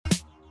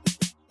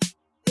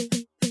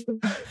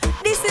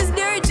This is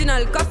the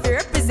original coffee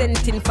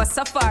representing for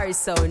Safari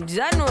Sound.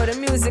 Ya know the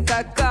music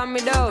that calm me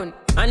down.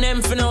 And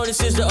then for now,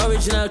 this is the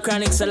original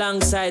Chronics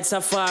alongside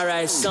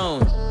Safari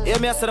Sound. Yeah,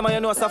 me I said, man, you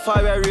know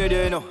Safari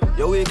Radio, you know.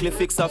 Your weekly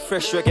fix of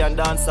fresh reggae and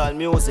dancehall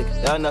music.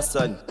 You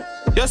understand?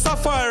 Yeah,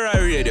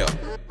 Safari Radio.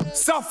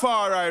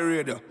 Safari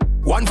Radio.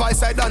 One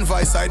voice I done,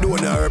 voice I do,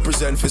 and I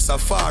represent for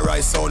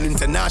Safari Sound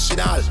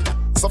International.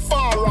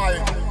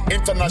 Safari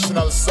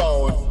International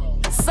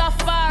Sound.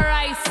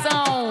 Safari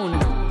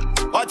Sound.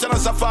 Watch on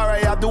Safari,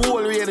 you have the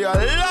whole radio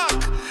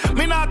lock.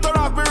 Me not turn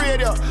off the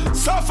radio.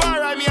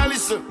 Safari, me a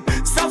listen.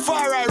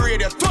 Safari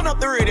Radio, turn up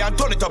the radio and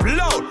turn it up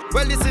loud.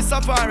 Well, this is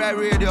Safari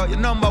Radio, your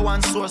number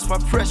one source for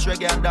fresh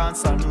reggae and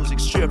dancehall music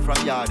straight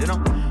from yard, you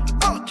know.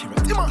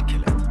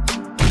 Immaculate.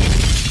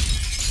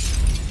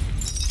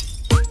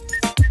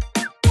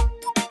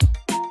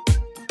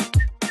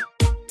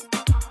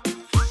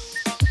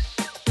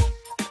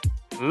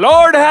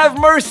 Lord have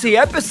mercy,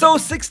 episode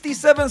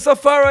 67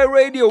 Safari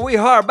Radio. We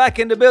are back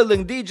in the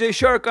building. DJ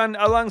Sharkan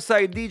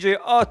alongside DJ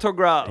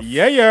Autograph.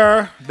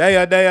 Yeah.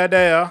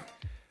 There.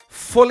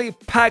 Fully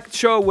packed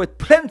show with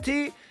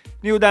plenty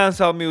new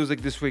dancehall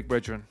music this week,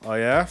 brethren. Oh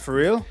yeah, for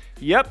real?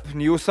 Yep,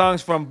 new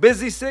songs from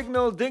Busy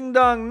Signal, Ding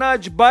Dong,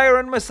 Nadg,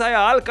 Byron, Messia,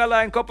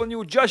 Alkaline, couple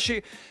new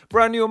Jahshii,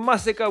 brand new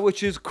Masicka,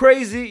 which is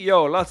crazy.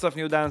 Yo, lots of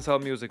new dancehall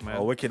music, man.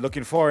 Oh, wicked.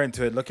 Looking forward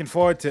to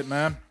it,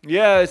 man.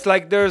 Yeah, it's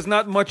like there's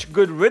not much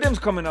good rhythms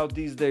coming out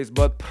these days,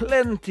 but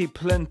plenty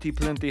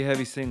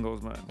heavy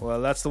singles, man.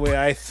 Well, that's the way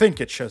I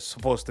think it's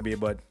supposed to be,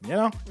 but, you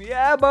know.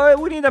 Yeah, but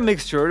we need a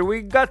mixture.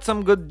 We got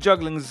some good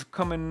jugglings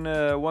coming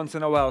once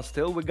in a while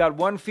still. We got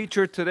one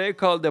feature today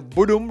called the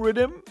Budum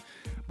Rhythm.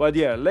 But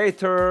yeah,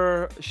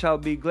 later shall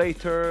be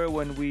later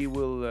when we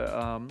will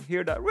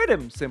hear that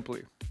rhythm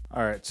simply.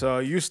 All right, so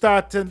you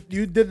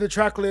did the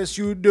track list,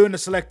 you doing the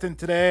selecting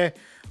today.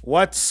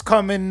 What's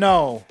coming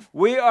now?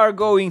 We are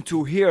going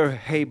to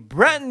hear a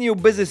brand new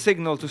Busy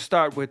Signal to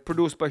start with,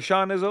 produced by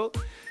Sean Izzle.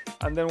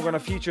 And then we're going to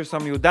feature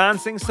some new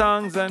dancing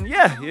songs. And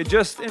yeah, you're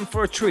just in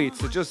for a treat.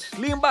 So just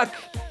lean back,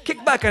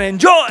 kick back and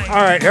enjoy.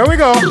 All right, here we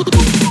go.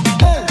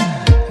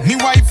 Me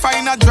wife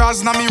find a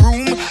drawers na me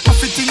room. I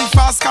fit think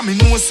fast, cause me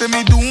know say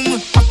me doom.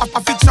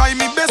 I fit try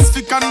me best fi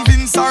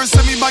convince her,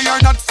 say me buy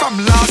her that from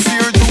last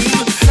year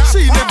June.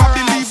 She never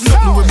believe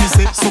nothing when me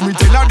say, so me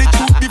tell her the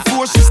truth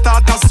before she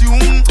start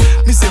assume.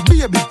 Me say,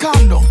 baby,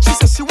 calm down. She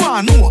say she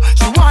want know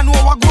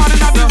what going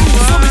in the room.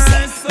 So me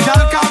say,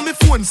 girl call me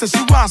phone, say she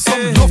want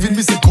some loving.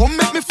 Me say, come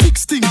make me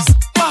fix things.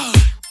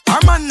 Her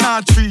man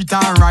not treat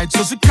her right,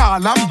 so she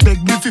call and beg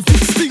me fi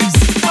fix things.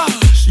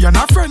 She and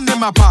her friend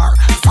them apart,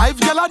 5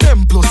 gyal of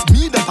them plus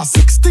me that are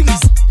 6 things.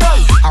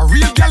 A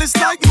real gyal is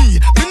like me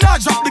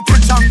not drop the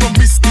catch and go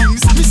miss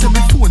things. Me say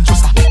me phone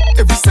just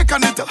every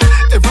second it,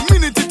 every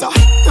minute it,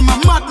 them a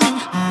mad me.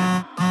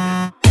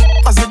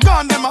 As a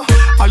gone them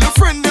all your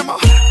friend them a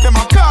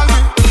call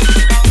me.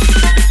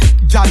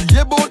 Gyal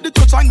hear about the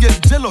touch and get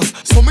jealous,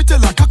 so me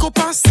tell her cock up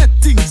and set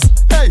things.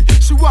 Hey,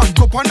 she want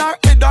cup on her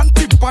head and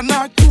tip on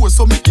her toe,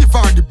 so me give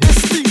her the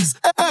best things.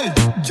 Hey,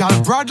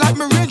 gyal broad like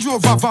me Range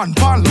Rover van,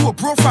 pan low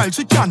profile,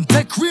 she can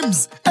take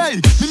rims. Hey,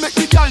 me make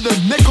the gyal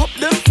them make up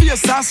them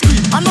face and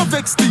scream. I no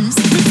vex things,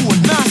 me phone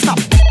non stop.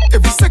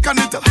 Every second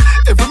it,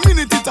 every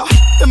minute it,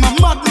 them a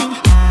mad me.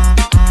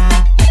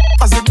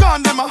 As a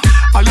gone them all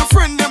your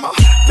friend them a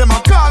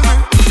call me.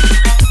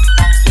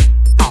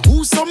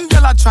 Who some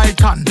gyal a try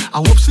can? I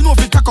hope she know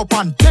fi cock up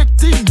and take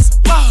things.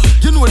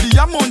 You know the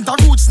amount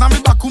of roots na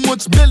me back, how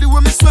much belly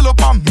when me swell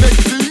up and make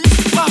things.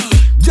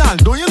 Gyal,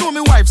 don't you know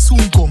me wife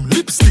soon come?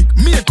 Lipstick,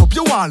 makeup,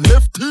 you want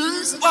left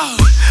things?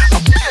 A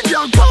big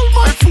gyal call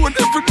my phone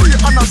every day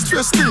and I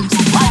stress things.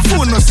 My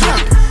phone no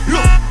slack.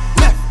 Look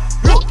left,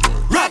 look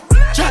right,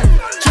 try.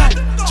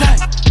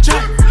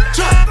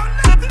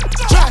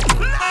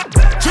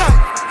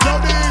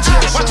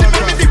 Watch it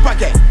make me dip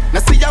again. Now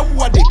see ya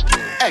who a dip.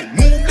 Hey,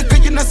 move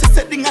like you know see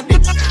setting a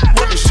dip.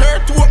 But the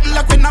shirt open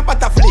like when a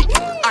butterfly.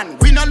 And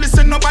we no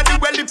listen nobody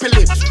well lip.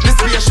 This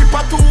spaceship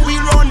a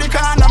 2-wheel round the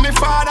corner. Me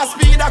father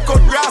speed a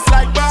cut grass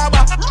like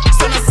barber.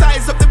 So the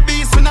size of the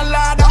beast with a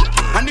ladder.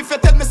 And if you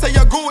tell me say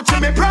you go to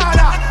me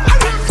Prada.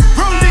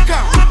 Round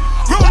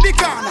the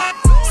corner.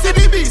 See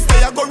the beast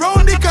there you go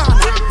round the corner.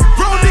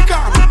 Round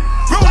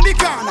the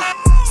corner.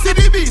 See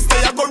the beast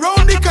there you go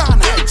round the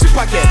corner. Chip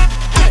again.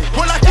 Hey,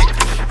 hold a kick.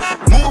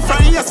 Move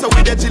from here so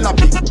we the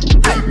jalopy.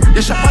 Hey,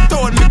 you shop a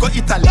town, we go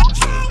Italy.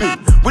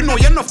 We know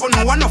you're not for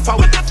no one of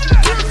our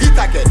eat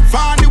again,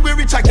 funny we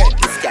rich again.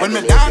 When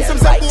me dance, I'm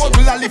say, oh,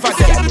 we'll live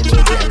again.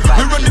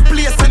 We run the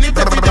place and it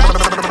every day.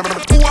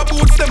 Who a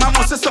boots them, I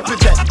must stop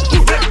it.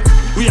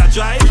 We a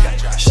drive,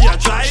 she a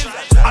drive.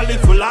 I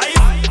live for life,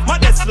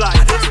 modest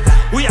life.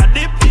 We a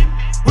dip,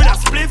 with a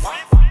spliff.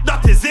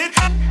 That is it,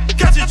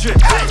 catch it trick.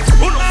 Hey,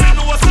 who don't feel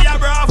no see a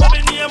bravo me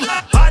name.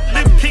 Hot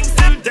lip king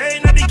still day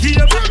in the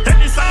game.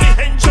 Any song me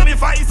hench me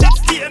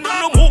 5-16.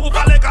 No move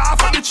a leg off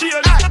of the chain.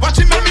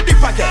 Watch it make me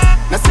dip again.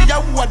 Now see ya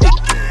who a dip.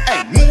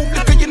 Hey, move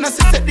like you know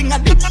see setting a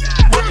dip.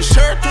 But the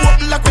shirt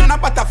open like when a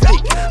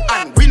butterfly.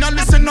 And we no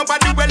listen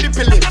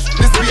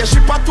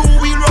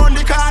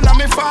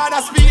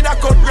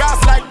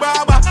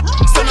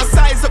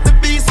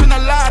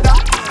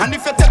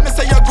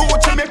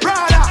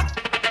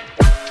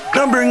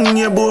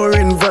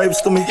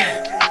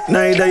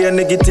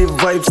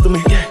vibes to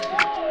me.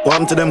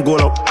 Warm to them go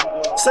up.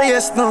 Say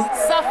yes no.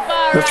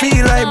 Me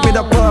feel like with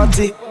a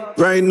party.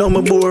 Right now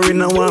me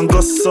boring, I want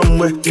go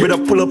somewhere. With a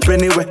pull up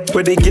anywhere.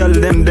 Where the girl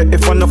them there.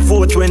 If on a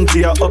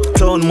 420 or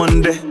Uptown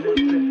Monday.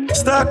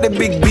 Start the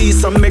big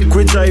beast and make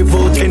we drive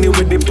out.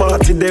 Anyway the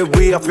party there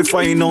we have to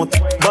find out.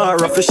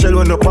 Bar official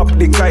when you pop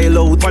the Gyal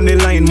out. On the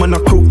line man a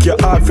crook you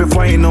hard to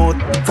find out.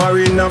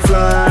 Foreign a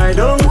fly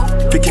down.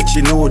 We catch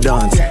you no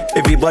dance.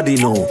 Everybody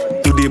know.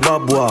 Do the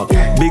bob walk.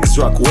 Big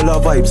rock, all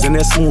our vibes and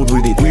they smooth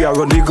with it. We are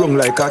on the ground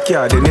like a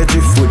car, then they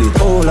drift with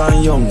it. Old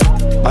and young,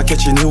 I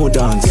catch a new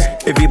dance.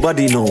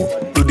 Everybody know.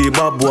 Do the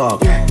bob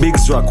walk. Big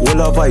rock,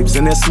 all our vibes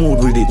and they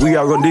smooth with it. We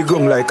are on the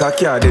ground like a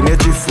car, then they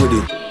drift with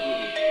it.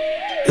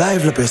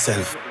 Live up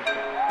yourself.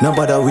 No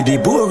bother with the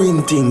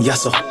boring thing,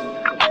 yes sir.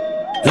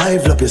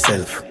 Live up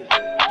yourself.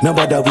 No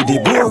bother with the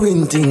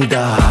boring thing,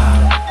 da.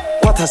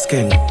 What a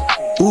scam.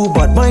 Who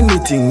bad mind me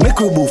thing, make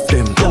we boof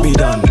them. Don't be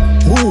done.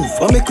 Move,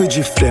 I make we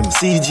drift them.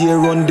 CJ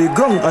run the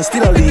ground and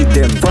still I lead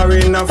them.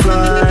 Foreign a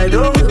fly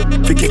down.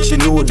 We catch you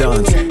no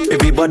dance.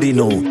 Everybody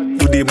know.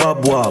 Do the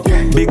bob walk.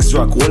 Big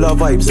rock, all our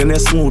vibes and they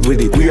smooth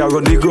with it. We are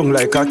on the ground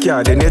like a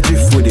car, then they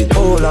drift with it.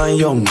 Old and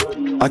young,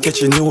 I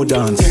catch a new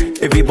dance.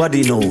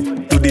 Everybody know.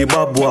 Do the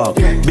bob walk.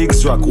 Big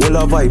rock, all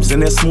our vibes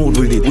and they smooth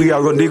with it. We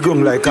are on the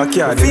ground like a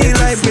car. Feel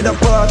like with a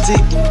party.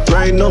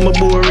 Right now me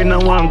boring, I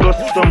want go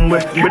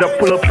somewhere. With a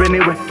pull up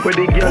anywhere. Where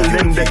the girl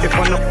them there. If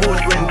on a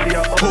 420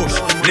 or push,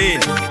 lean,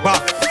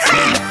 back,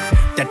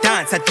 the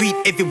dance I tweet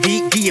every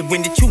week. Gear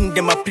when the tune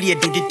them I play.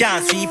 Do the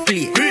dance we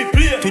play.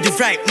 To the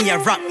right me a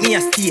rock, me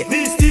a stay.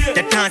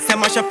 The dance I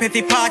mash up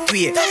every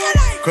pathway.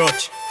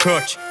 Crutch,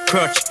 crutch,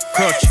 crutch,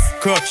 crutch,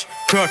 crutch,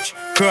 crutch,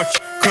 crutch,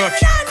 crutch,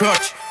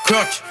 crutch,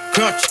 crutch,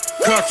 crutch,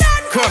 crutch,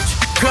 crutch,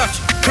 crutch,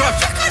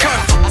 crutch,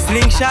 crutch.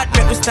 Slingshot,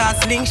 make we start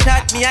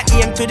slingshot. Me a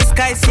aim to the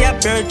sky, see a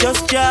bird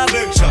just drop.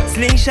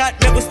 Slingshot,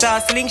 make we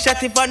start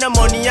slingshot. If I no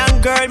money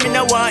and girl, me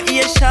no want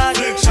ear shot.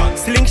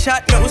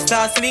 Slingshot, make we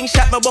start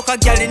slingshot. Me book a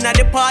girl inna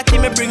the party,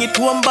 me bring it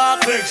home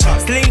back.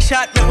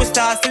 Slingshot, make we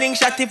start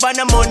slingshot. If I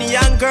no money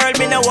and girl,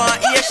 me no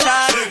want ear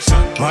shot.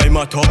 My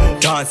motto,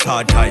 dance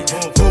hard tight.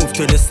 Move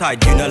to the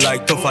side, you know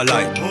like tougher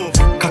light.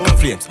 Caca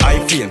flames, eye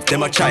flames,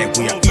 them a try.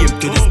 We a aim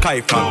to the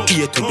sky from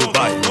here to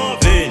Dubai.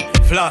 Lean,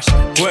 flash,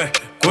 lean,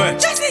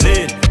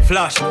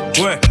 flash,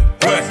 lean,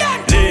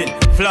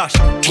 flash,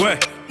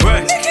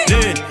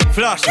 lean,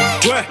 flash,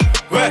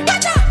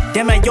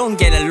 Them a young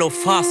girl a love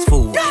fast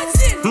food.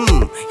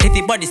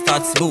 Everybody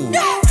starts smooth.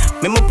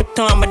 Me put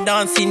on my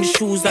dancing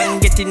shoes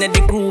and get in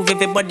the groove.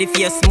 Everybody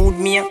feel smooth,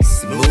 me a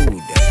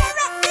smooth,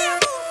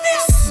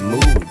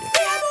 smooth,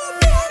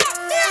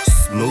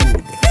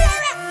 smooth,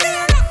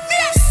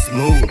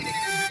 smooth.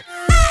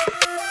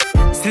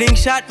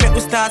 Slingshot, make we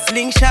start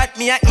slingshot.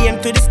 Me a aim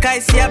to the sky,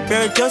 see a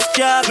bird just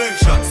drop.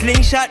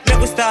 Slingshot, make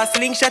we start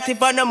slingshot.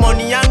 If I no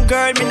money and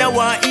girl, me no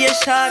want ear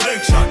shot.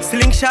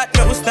 Slingshot,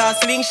 make we start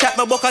slingshot.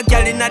 Me book a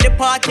girl inna the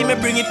party, me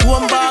bring it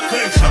home back.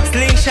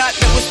 Slingshot,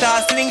 make we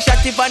start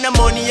slingshot. If I no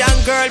money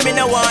and girl, me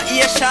no want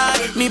ear shot.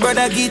 Me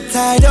brother get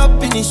tied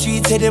up in the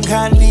streets, say them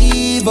can't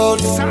leave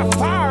out.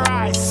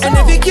 And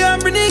if you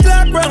can't bring the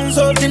Glock round,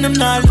 so then them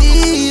not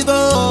leave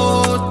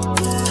out.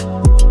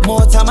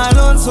 More time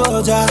alone,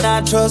 soldier,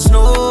 not trust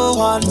no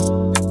one.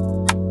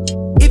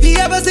 If you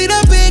ever see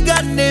the big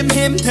gun,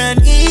 him turn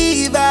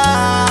evil.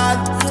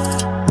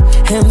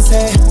 Him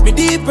say, me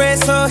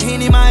depressed, so he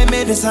need my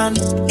medicine.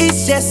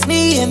 It's just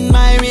me and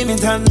my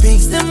Remington.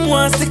 Pigs them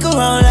want stick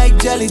around like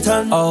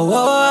gelatin.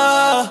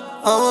 Oh.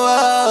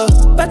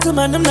 But to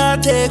man, them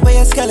not take by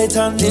a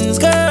skeleton. Things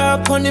go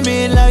up on the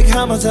main like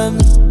Hamilton.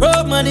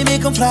 Road money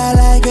make them fly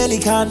like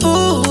pelican.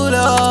 Ooh,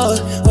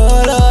 Lord,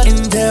 oh Lord.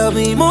 And tell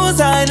me,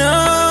 most I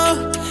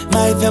know,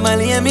 my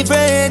family and me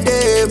friend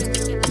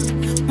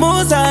them.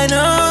 Most I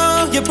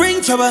know, you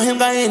bring trouble, him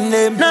got in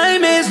them.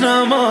 Nightmares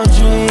no more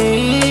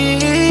dream.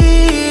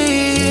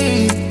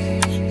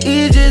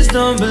 He just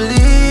don't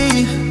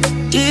believe.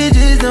 He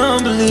just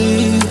don't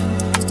believe.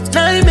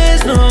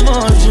 Nightmares no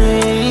more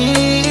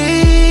dream.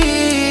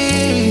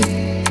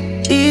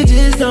 He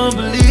just don't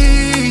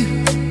believe.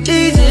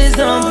 He just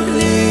don't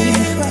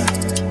believe.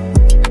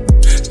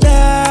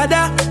 Da.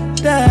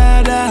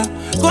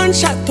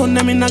 Gunshot on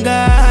them in a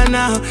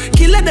Ghana.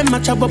 Killer them a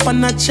chop up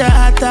on a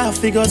charter.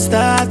 Figure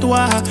start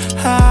wa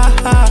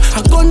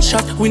a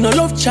gunshot, we no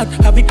love chat.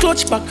 Have a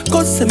clutch back,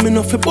 cause say me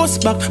no fi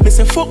bust back. Me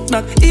say fuck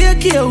that, ear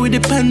care with the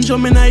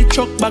pendulum in I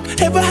truck back.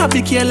 Ever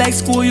happy care like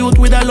school youth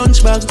with a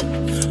lunch bag.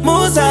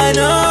 Most I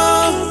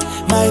know,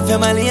 my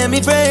family and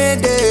me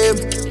friend them.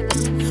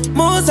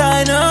 Most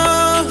I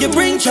know, you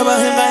bring trouble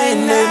him by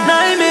in them.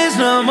 Nightmares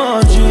no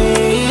more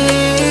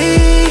dream.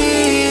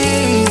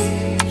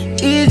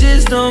 He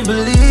just don't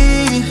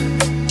believe.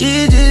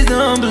 He just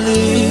don't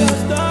believe.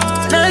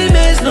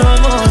 Nightmares no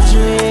more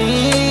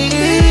dream.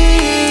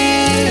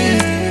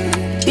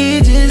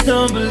 He just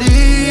don't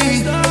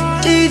believe.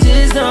 He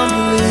just don't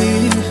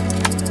believe.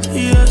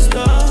 Yes,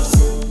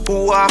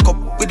 walk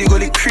up with the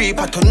gully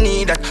creeper. To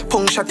need that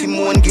punk shot him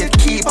one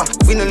gatekeeper.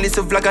 We no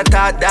listen vlogger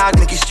dog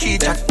make his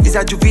street chat. Is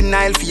a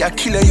juvenile for your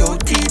killer yo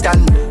teeth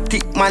and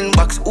tick man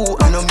box. Ooh,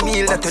 and a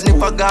meal that you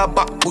never got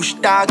back. Bush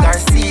dog or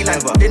seal.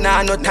 Then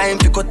I no time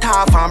to cut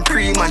off and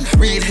pre-man.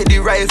 Real heady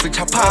rifle,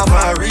 chop off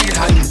and real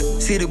hand.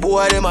 See the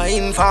boy, them a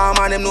inform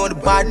and them know the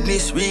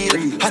badness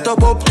real. Hot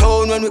up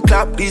uptown when we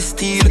clap this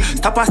steel.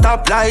 Stop a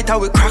stop light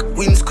and we crack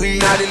windscreen.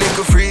 Now the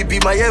little free be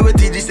my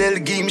everything. This L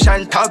game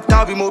shan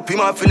top him up him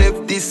off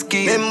left this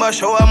scheme. Remember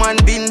show a man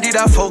bin did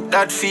a fuck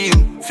that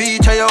film.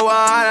 Feature you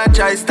wanna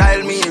try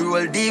style me.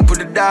 Roll deep with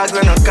the dogs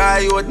when I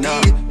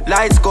coyote.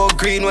 Lights go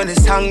green when the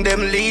song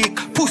them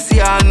leak.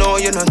 Pussy I know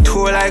you not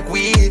tour like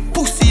we.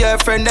 Pussy your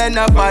friend and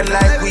not bad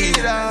like we.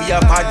 We a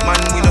bad man,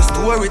 we no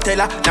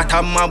storyteller. Not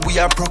a man, we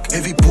a broke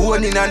every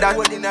bone in that.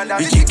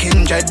 The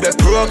chicken jet be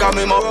program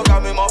him up.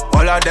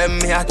 All of them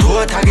me a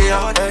total gear.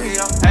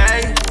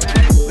 Hey.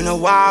 We no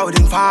wow with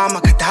him farm, I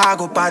can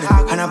tag up bad.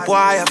 And a boy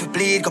have to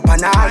bleed up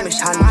an all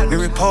mission. We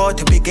report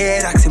to big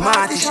head like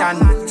Simartishan.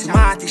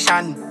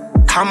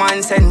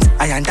 Common sense,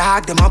 I and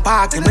dog them a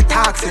park, them a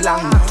talk so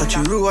long. Touch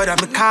the road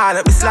and me call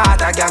up the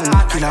slaughter gang.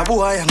 Kill a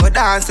boy and go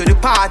dance to the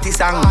party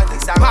song.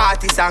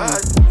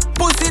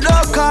 Pussy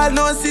don't call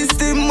no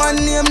system, man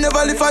name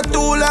never live for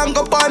too long.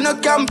 Up on a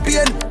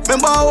campaign.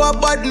 Remember our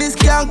badness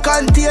can't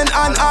contain.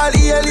 And all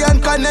alien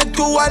connect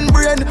to one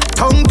brain.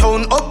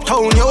 Town,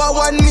 uptown, you a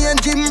one me and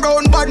Jim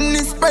Brown.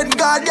 Badness spread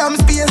goddamn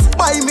space.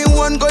 Buy me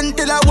one gun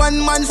till a one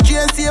man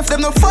straight safe.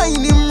 Them no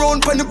find him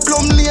round pon the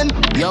plum lane.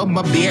 Yo,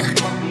 my beer.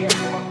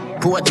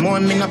 Port more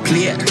me no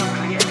play.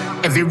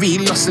 Every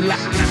real hustler.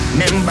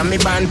 Remember me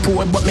born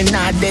poor, but me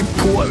not dead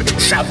poor.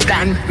 Shop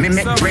down, me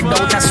make bread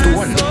out of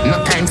stone.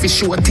 No time for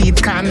show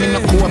teeth, cause me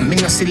no comb. Me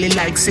no silly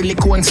like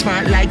silicone,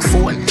 smart like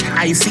phone.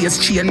 I see a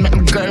chain, make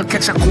my girl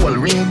catch a call.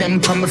 Ring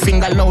them, put my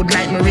finger loud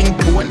like me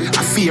ringtone.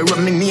 I fear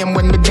of me name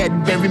when me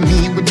dead, bury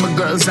me. With my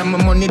girls and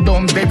my money,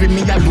 don't bury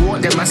me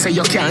alone. Them I say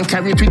you can't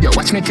carry it with you,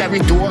 watch me carry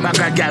it home. Bag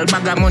a gal,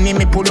 bag a money,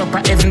 me pull up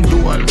a heaven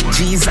door.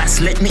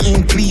 Jesus, let me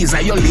in please,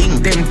 are you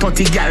link? Them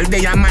 30 gal,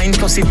 they are mine,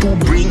 plus it two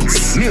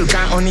brings. Milk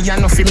and honey, you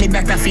know for me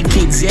that I for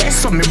kids, yeah.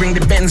 So me bring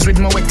the Benz with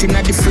my wet in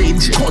the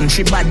fridge.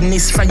 Country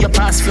badness for your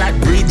past flat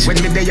bridge. When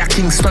me day a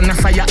Kingston, a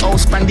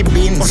firehouse pan the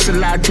bins.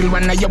 Hustle hard till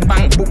one of your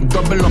bank book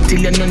double up till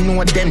you no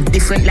know them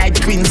different like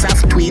twins of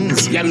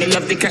twins. Yeah, me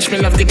love the cash, me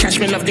love the cash,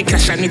 me love the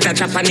cash. I need a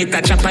chop, I need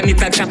a chop, I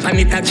need a chop, I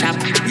need a chop.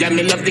 Yeah,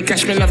 me love the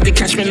cash, me love the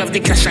cash, me love the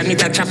cash. I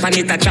need a chop, I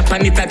need a chop, I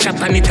need a chop,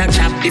 I need a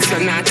chop. If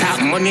you're not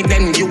talk money,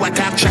 then you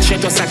attack. Trash you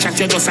just a chat,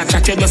 you just a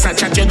chat, you just a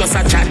chat, you just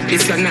a chat.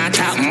 If you're not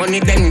talk money,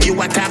 then you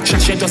attack.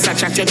 Trash you just a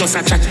chat, you just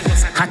a chat.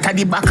 Hot at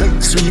the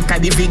buckle, sweet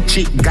at the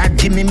victory. God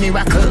give me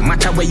miracle.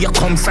 Matter where you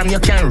come from, you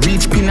can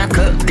reach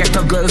pinnacle. Get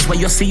a girls where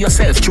you see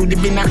yourself through the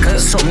binacle.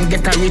 Some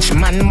get a rich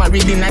man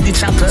married in a the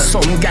chapel.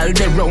 Some gal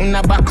they round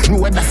a back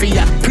road a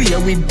fear. Play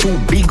with two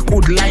big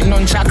hood like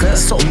nunchuckers.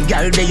 Some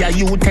gal they are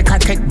you take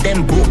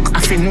them book.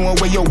 If you know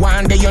where you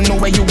want, then you know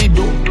where you will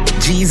do.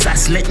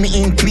 Jesus, let me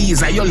in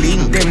please, are you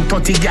link? Them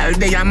 30 gal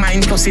they are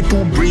mine plus it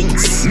two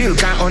brings.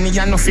 Milk and honey,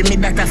 you know for me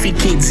that I for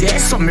kids, yeah.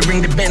 So me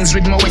bring the Benz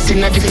with my wet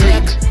in the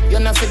fridge. You're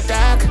not fit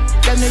talk.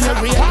 Tell me you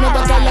rate me,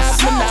 but I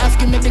laugh.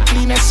 Give me the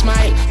cleanest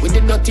smile with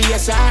the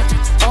dirtiest heart.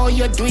 Oh,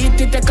 you do it,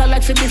 you take a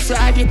lot for be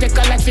fraud. You take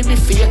a lot for be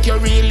fake, you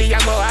really a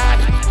go hard.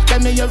 Tell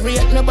me you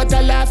rate me, but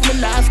I laugh.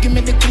 Give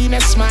me the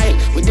cleanest smile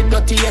with the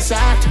dirtiest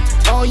heart.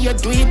 Oh, you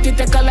do it, you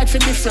take a lot for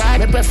be fraud.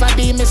 Me prefer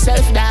be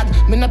myself, dog.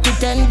 Me no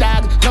pretend,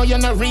 dog. No, you're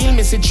not real,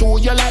 me see true.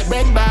 You like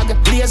bread bag.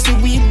 Blaze the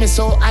weed, me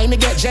so I me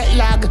get jet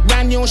lag.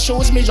 Brand new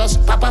shoes, me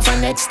just pop off a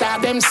next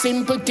tag. Them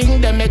simple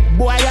thing, they make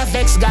boy a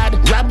vex God.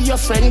 Rob your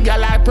friend,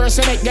 girl, or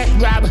person that get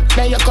grab.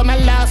 Then you come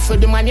and laugh for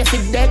the man you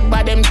fit dead.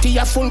 But empty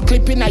a full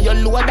clip in a your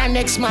load the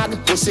next mag.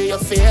 Who say you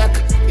fake,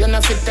 you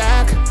not fit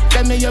talk.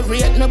 Tell me you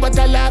rate me, but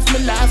I laugh.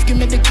 Give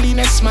me the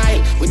cleanest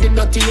smile with the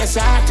dirtiest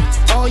heart.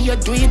 Oh, you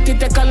do it, you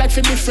take a lot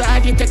for be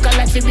fraud. You take a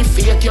lot for be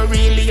fake, you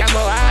really a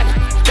go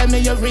hard. Tell me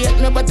you rate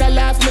me, but I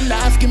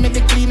laugh. Give me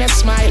the cleanest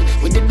smile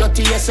with the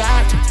dirtiest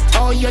heart.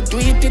 Oh, you do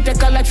it, you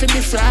take a lot for be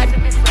fraud.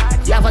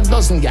 You have a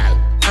dozen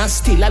gal. And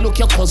still I look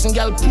your cousin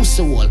girl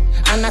pussy wall.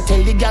 And I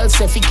tell the girl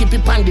self he keep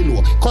it on the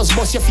low. Cause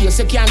boss your face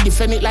you can't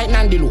defend it like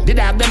Nandilo. The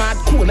dog them hard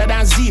cooler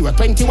than 0,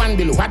 21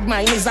 below. Bad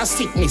mind is a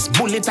sickness,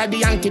 bullet at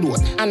the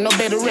antidote. And no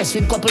better rest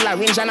with couple of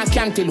range and a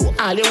cantaloupe.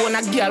 All you want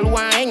a girl who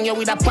hang you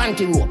with a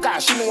panty rope.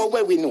 Cause she know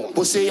where we know.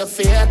 Pussy you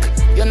fake,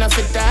 you not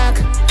fit talk.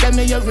 Tell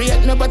me you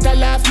rate me but I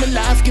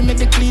laugh. Give me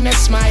the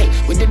cleanest smile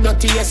with the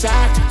dirtiest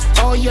heart.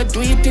 Oh you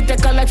do it, you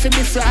take a lot for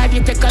be fraud.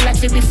 You take a lot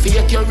for be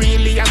fake, you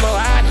really a go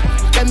hard.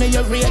 Tell me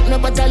you rate me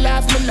but I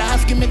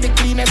laugh. Give me the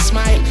cleanest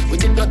smile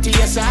with the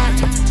dirtiest heart.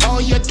 Oh,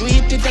 you do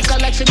it, you take a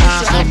lot for the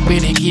shot. Up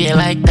pretty gear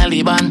like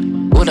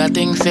Taliban. Who the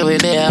thing say we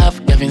there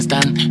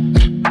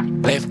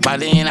Afghanistan? Left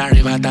body in a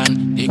river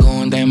town. They go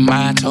on them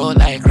march out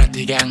like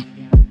ratty gang.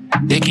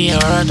 They gear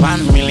worth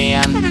 1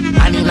 million.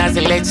 And in as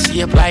the leg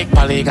shape like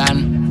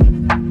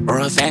polygon.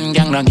 Rose and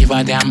gang don't give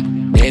a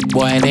damn. Dead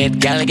boy,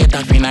 dead girl get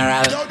a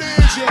funeral.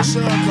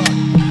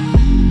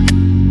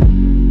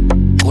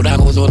 Coulda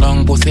go so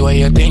long, pussy, where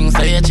you think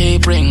say you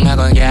cheap ring, I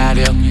gon' get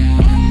you.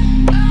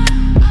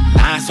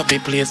 Dance up your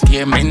place,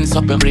 gear, mince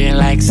up your brain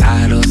like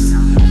sawdust.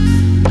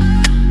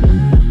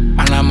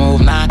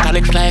 move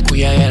narcotics like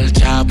we are El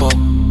Chapo.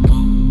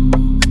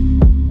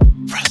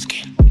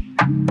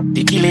 Froskin.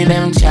 The killing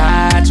them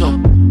charge up.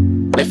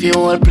 Left your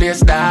whole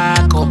place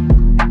dark up.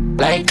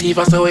 Like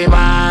Tifa so we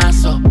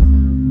mass up.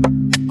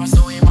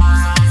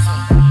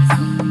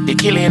 The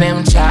killing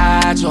them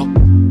charge up.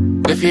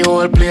 Left your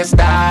whole place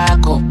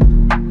dark up.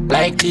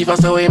 Like Tifa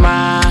so we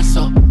mass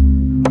up.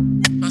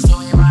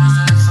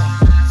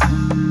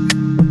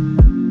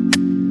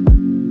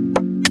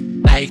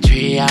 Like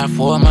 3 or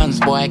 4 months,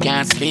 boy,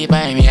 can't sleep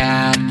in me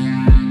yard.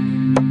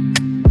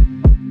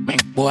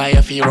 Make boy,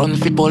 if you run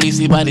for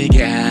police,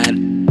 bodyguard.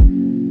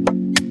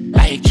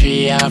 Like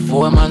 3 or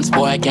 4 months,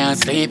 boy, can't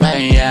sleep in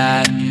me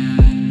yard.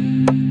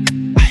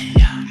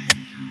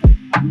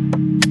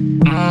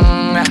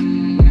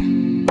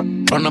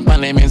 Run up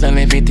on them and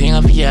everything,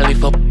 I feel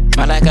lift up.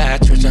 Man, I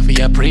got a church, I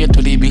feel pray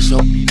to the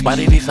bishop.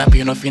 Body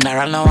disappear, no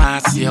funeral, no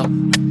ass, yo.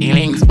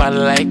 Healings bad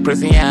like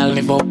prison, I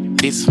live up.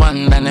 This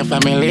one and the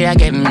family, I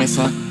get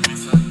missing.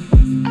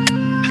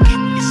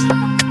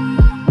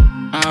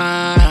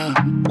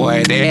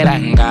 Boy, dead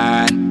and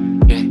gone.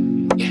 Yeah,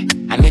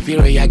 yeah. And if you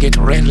I get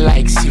red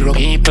like syrup.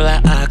 People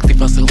are ask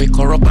if I say we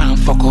corrupt and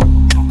fuck up.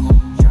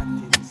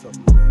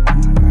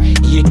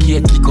 Yeah,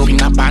 kick up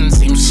in a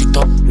pants, him shit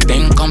up.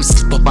 Then come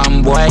slip up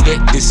and boy get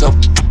this up.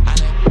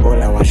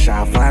 All I was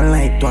sharp and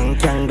light, one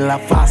candle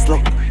fast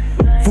look.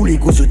 Fully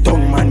goes with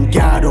tongue man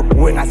guard up.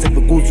 When I say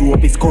the goes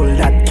up, it's called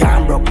that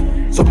can broke.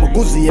 So my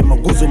goosey and my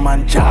goosey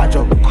man charge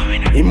up.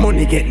 The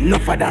money get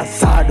enough of that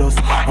sawdust.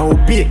 I'll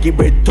bake it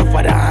bread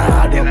tougher than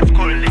hard up. Let's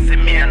call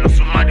listen me and no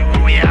somebody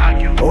who we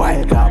argue.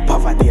 Wild got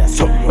poverty and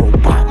something no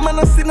bad. Man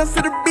I see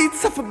the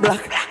beats of a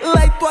black.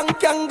 Light one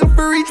candle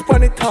for reach on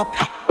the top.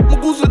 My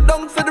goosey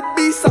down for the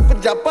beats of a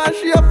Japan.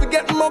 She have to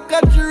get more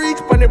country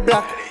reach on the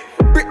black.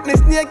 Britney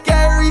snake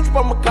can't reach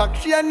for my cock.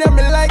 She and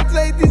me like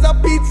say it is a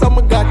pizza,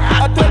 my God.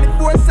 At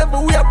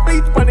 24/7 we a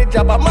bleach for the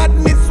job. I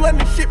madness when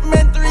the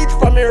shipment reach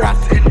from me rat.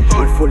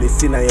 We fully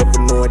seen I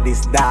ever know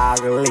this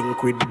dog.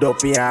 Link with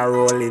dopey and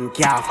rolling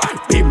calf.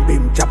 Bim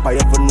bim chopper, you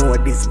ever know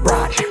this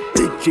broad.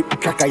 Big chip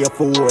cracker, you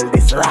ever hold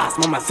this ras.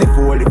 Mama say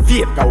for all the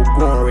fake, I will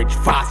go and rich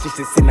fast. She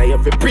say sin I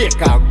ever break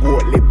and go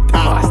lip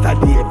top. Master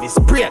Davis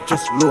spray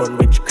just loan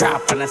rich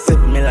Kraff. And I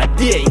 7 mil a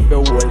day if you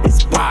hold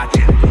this part.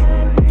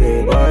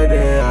 Day by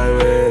day I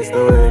waste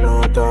away,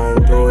 no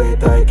time to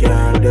wait, I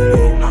can't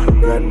delay.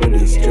 Grant me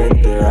the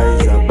strength to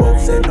rise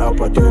above, send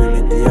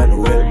opportunity and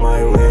well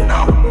my way.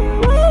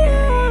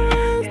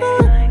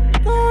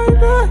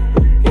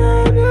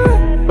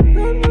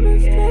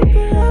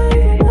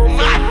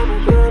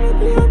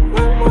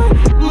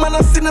 Man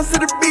I see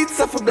the beats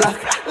of a black.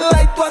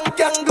 Light one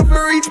candle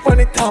for reach on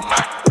the top.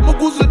 My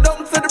goosey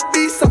down to the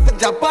beats of a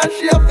Japan.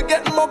 She have to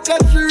get more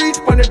country reach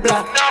on the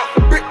black.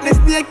 Britney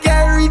snake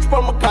can't reach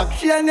for my cock.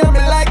 She and me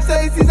like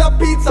say it's a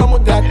pizza, my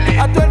God.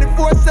 At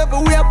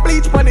 24/7 we a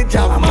bleach for the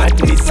job. I'm at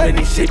this when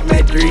the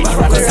shipment reach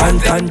from the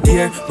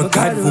Santander, my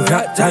God, who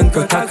got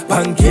Janko Tack,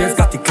 Bankiers,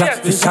 got the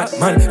clap, the shot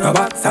man, no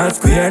box and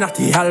square, not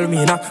the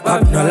Almina,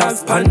 back no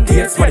last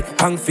pantiers, what the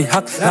pang fi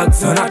hack,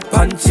 lags on not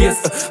punches,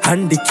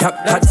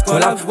 handicap, that's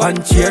collab,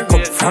 one chair,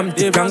 come from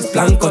the Bronx,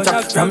 Blanco,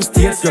 chop from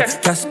stairs, your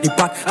cash the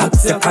pot,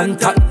 hacks your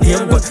contact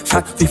name, but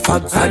shot the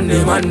fags and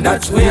the man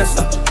that's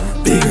waste.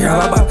 Big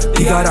rababa,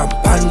 bigger than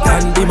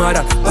Panton, the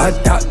mother. Bad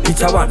that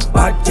bitch I want,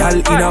 bad gyal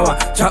in our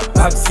chop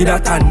back, see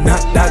that and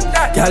not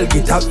that. Gyal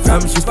get up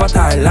from she spot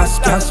her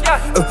last cash.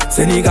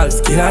 Senegal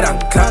skiller than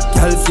crack,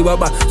 gyal see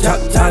waba. Chop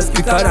jazz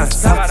quicker than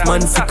sax,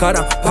 man sicker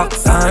than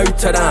packs and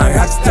richer than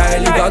rap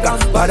style gaga.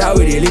 Bada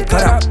with the liquor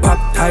and pop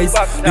ties.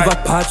 Liver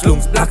patch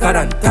lungs blacker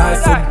than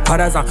ties. Some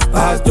padders and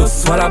bars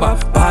just swallow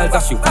back. Balls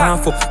that she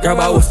want for, grab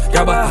a house,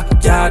 grab a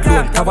yard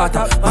loan,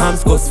 tabata.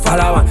 Arms goes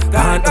follow one,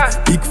 gone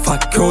big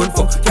fat crown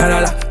for.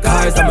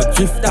 Guys, I'm a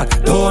drifter,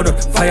 donor,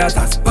 fires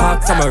and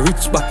sparks. I'm a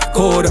rich back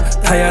code,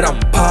 tired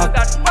and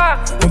parked.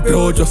 My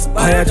bro just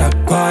buy a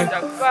Jaguar.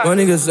 My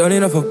niggas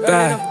running off a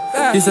bag.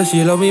 She said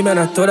she love me, man,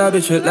 I told that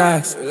bitch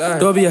relax.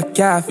 Don't be a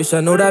catfish,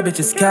 I know that bitch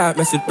is cat.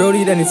 Mess with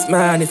Brody, then it's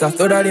mine, it's I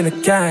throw that in a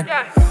can.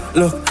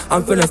 Look,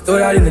 I'm finna throw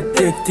that in the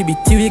dick.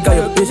 TBT, we got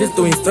your bitches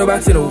doing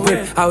throwbacks in the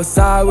whip.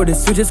 Outside with the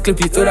switches, clip,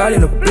 you throw that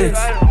in the blitz.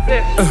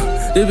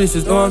 These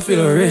bitches know I'm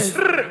feeling rich.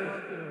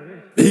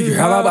 Big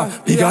rababa,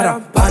 bigger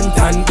than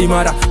Panton, the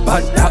mother.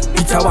 Bad that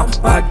bitch I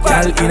want, bad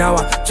gyal in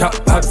our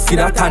chop back, see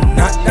that and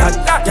not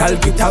that. Gyal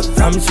get up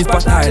from she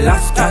spot her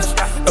last cash.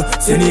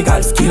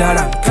 Senegal skiller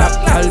than clap,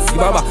 gyal see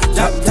baba.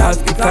 Chop jazz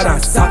quicker than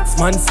sax,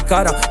 man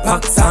sicker than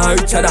packs and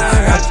richer than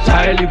rap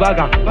style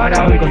baga. Bada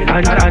we go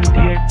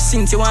Santander.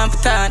 Since you want to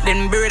talk,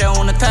 then bird I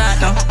wanna talk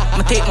now.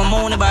 I'ma take my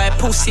money by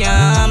pussy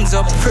arms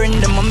up.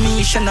 Friend of my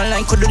mission, I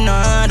like could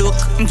not look.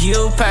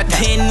 You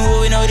pattern,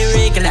 we know the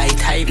regular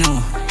type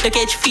now. Look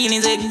at your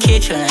feelings like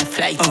catch you and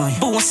flight.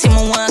 Boom, see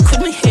my one,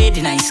 could me head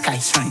in nice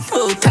skies.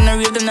 Oh, turn I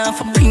real them now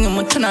for ping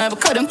them, turn I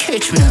because them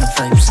catch me on the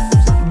vibes.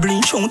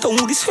 Blinch out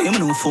all this fame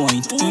no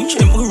point.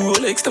 Check my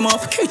Rolex, them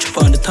off catch up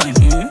on the time.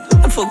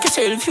 fuck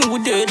yourself, you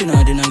would dead in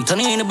the night.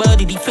 And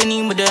anybody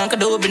defending me, I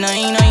could open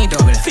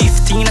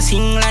 15, I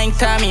sing like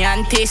Tommy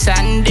and Tess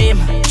and them.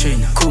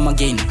 Come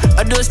again.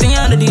 I just think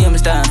all of them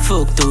start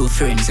fuck two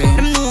friends.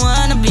 Them know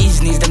on a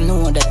business, them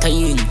know that I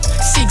in.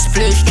 6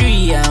 +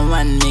 3 and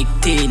 1 make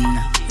 10.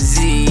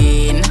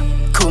 Zin.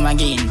 Come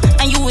again.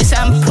 And you with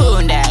some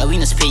pound that we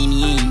no Spain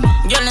in.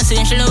 Y'all not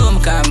saying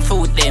shalom, come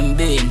food them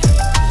burn.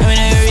 I'm in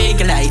a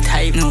regular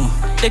type, no.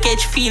 They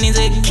catch feelings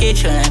like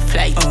catch on a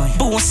flight.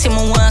 But once in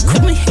my walk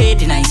with my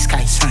head in the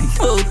sky.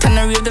 Oh, turn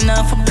the real them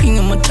now for ping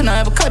them, but turn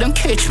I because them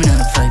catch me on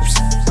the vibes.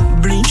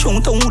 Bleach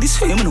out all this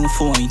same no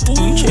fight.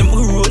 Check my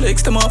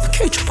Rolex, them off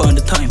catch up on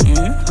the time.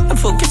 I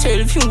fuck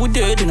yourself, you would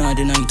dead in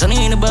the night. And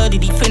anybody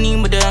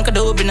defending me, I could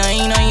open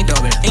 9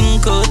 double.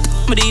 Ink out,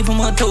 but even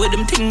matter with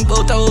them think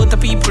about how the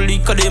people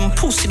lick of them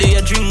pussy they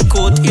a drink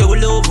out. Yeah, we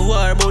love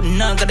war about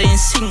naga then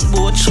sing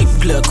about chip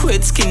glock,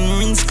 wet skin,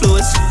 rinse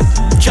clothes.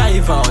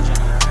 Drive out.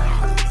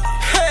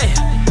 Hey,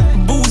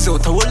 booze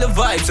out, all the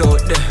vibes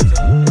out there.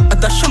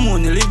 Atasha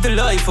money, live the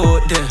life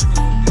out there.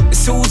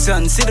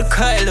 Susan, see the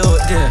Kyle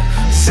out there.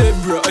 Say,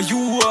 bro,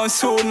 you want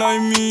so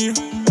like me?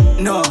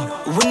 No,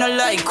 we not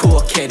like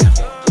cokehead.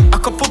 A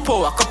couple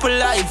power, a couple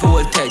live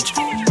voltage.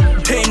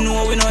 They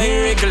know we no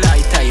irregular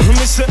type.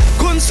 Me say,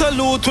 gun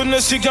salute when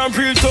you see can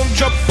real tongue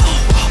drop.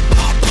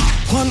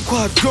 One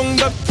quad ground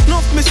that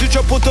enough message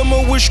up out of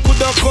my wish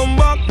coulda come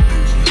back.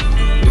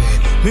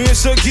 Me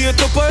say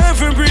gate up a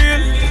every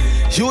real.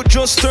 You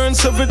just turned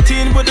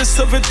 17 with the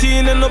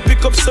 17 and I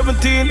pick up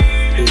 17.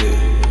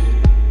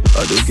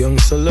 Are the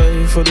gangsta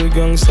life, for the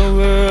gangsta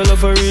world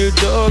of a real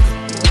dog.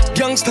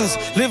 Gangsters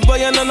live by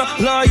an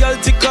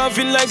loyalty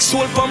carving like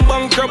soul pan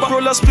bank grabber.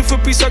 Roll a spliff a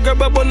piece of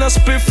grabber, but a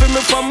spliff for me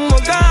from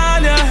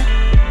Mogania.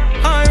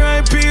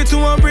 R.I.P. to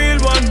a real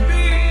one.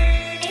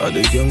 Are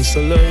the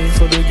gangsta life,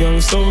 for the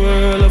gangsta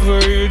world of a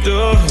real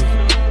dog.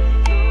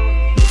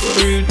 A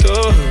real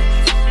dog.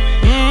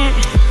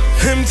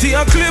 Empty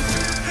a clip.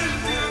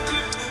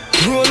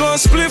 Roll one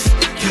spliff.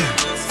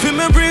 Feel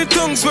me breathe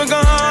tongues we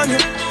gone.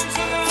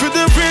 For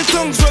the breathe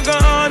tongues we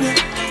gone.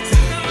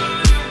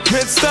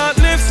 Let's start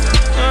lift.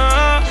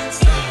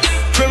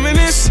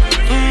 Feminist.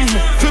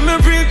 Feel me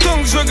breathe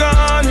tongues we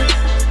gone.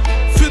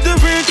 For the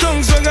breathe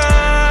tongues we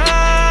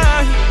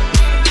gone.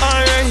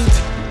 Alright.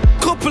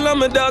 Couple of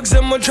my dogs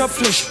them my drop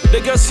flesh.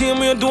 They can see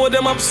me and do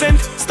them absent.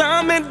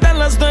 Star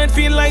 $100 don't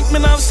feel like me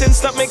have sense.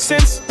 That makes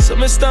sense. So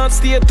me start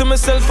stay to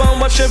myself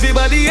and watch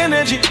everybody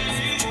energy.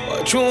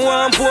 Watch you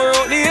want pour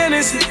out the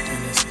energy.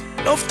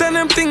 Often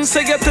them things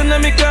I get to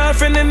me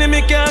girlfriend and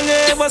me can't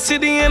ever see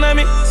the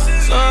enemy.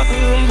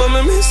 But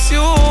me miss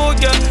you,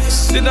 girl.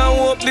 Did I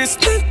hope this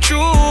not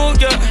true,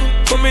 girl?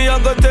 For me I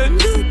gotta tell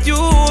you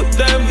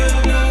them.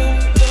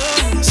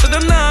 So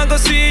them not gonna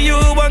see you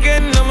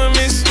again, I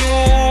miss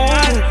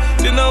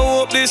you. Did I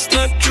hope this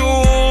not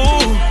true?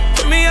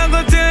 For me I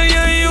gotta tell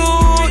you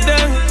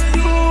them.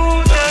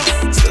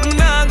 So them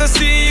not gonna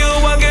see you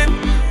again.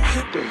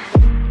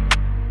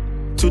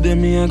 Today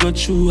me I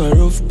got you a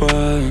rough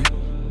part.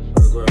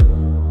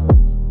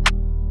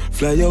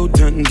 Fly out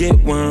and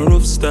get one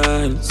rough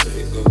style.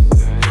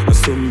 I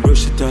some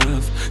brush it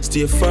off.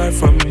 Stay far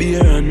from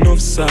beer and enough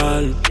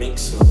salt.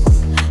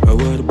 I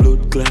want the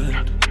blood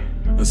clot.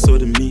 I saw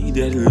the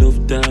media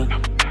love that.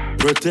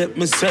 Protect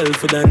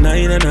myself with a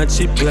 9 and a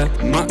chip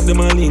clock. Mark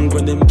them a link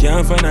when them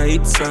can't find a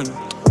hit song.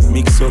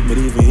 Mix up but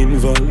even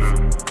involve.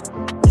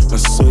 I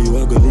saw you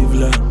I go live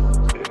long.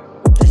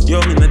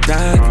 You're in the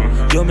dark,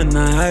 you're in the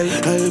high.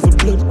 I have a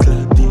blood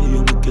clot day,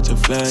 you me catch a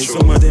fly.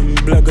 Some of them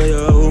blagger,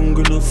 you're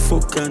hungry, no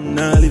fuck and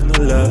nah live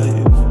no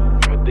life.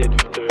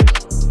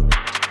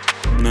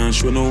 Nah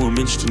show no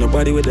homage to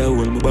nobody with that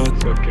hold me back.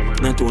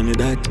 Not only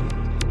that.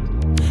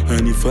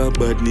 And if a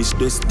badness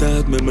does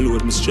start, me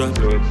load me strap.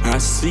 I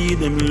see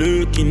them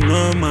lurking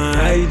on my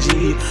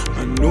IG.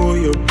 I know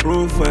your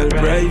profile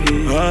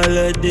private. All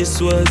of this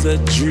was a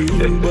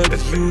dream, but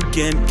you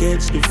can't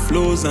catch the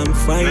flows I'm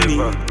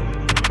finding.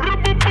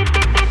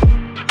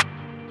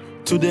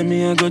 Today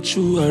me I got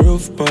you a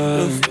rough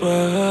part.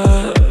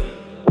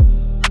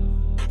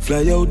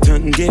 Fly out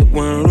and get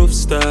one rough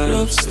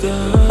style.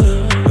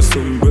 I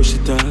some brush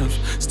it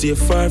off. Stay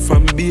far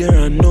from beer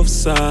and enough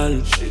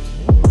salt.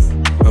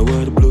 I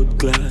want the blood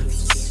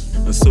clots.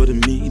 I saw the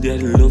media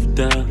love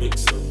that.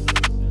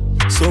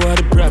 So what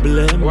the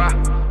problem?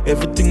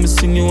 Everything me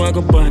sing you I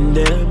go ban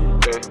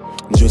them.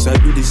 Just I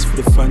do this for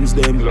the fans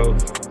them.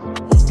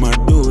 My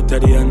daughter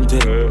the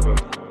anthem.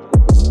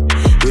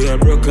 We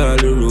have broke all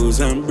the rules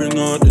and bring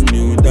out the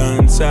new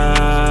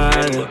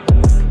dancehall.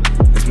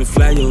 As me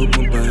fly out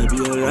my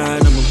baby,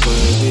 alright, I'm a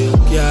baby,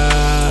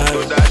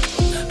 girl.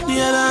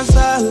 Dear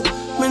dancehall,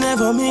 me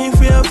never mean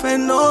fi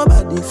offend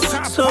nobody.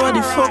 So what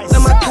the fuck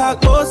them a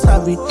talk about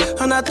savvy?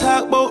 And I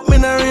talk about me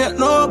no rate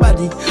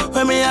nobody.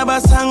 When me have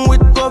a song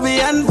with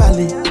Covey and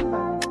Valley.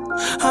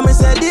 And me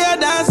say dear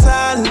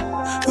dancehall,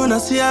 you no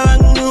see her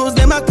on news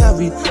them a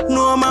carry.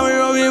 No man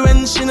worry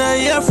when she no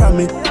hear from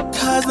me.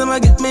 Cause them a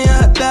get me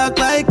hot dark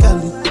like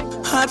Ali.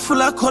 Heart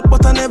full of cut,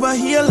 but I never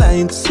hear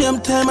line.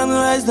 Same time and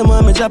rise, them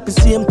on me drop the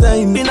same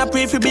time. Been a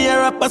pray for be a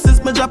rapper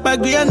since me drop a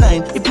grade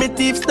 9. If me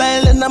thief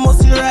style, then I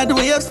must ride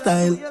wave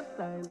style.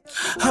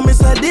 I miss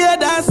a dear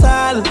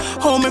dancehall.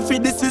 How me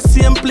fit this is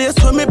same place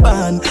where me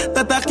born.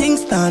 That a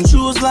Kingston,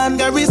 shoes land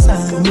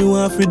Garrison. Me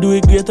want to do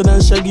it greater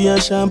than Shaggy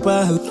and Sean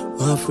Paul.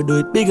 Want to do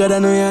it bigger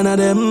than Rihanna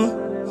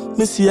them.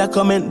 Me see a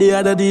comment the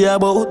other day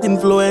about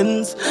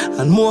influence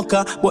and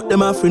mocha, but them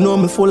have to know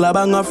me full of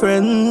bang of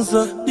friends.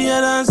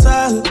 Dear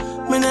dancehall,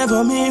 me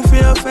never mean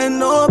to offend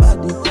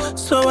nobody.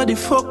 So what the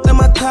fuck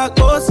them a talk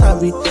about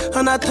sorry?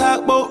 And I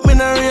talk about me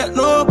not rate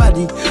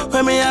nobody.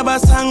 When me have a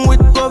song with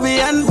Covey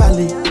and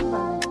Valley.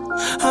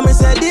 I me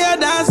say dear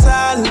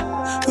dancehall,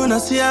 you know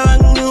see a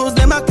wrong news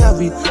them a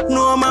carry.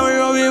 No man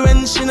worry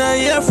when she not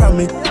hear from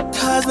me.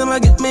 Cause them a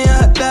get me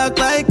a dark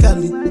like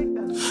Ali.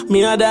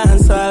 Me a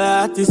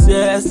dancehall artist,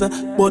 yes,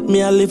 but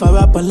me a live a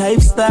rapper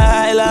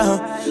lifestyle.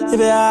 If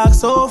you ask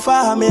so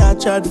far, me a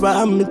chat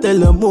for me tell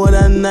you more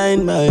than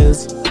 9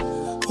 miles.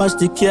 Watch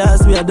the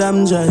cars, we a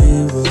damn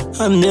drive.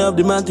 And me have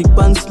the matic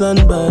pants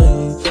stand by.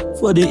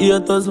 For the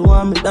haters who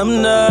want me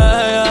damn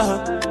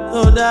die.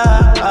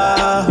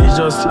 It's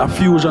just a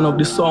fusion of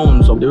the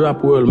sounds of the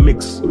rap world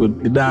mixed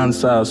with the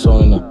dancehall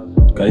sound.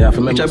 You have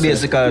to which are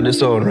basically the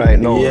sound right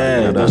now.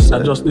 Yeah, that's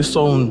just the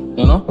sound,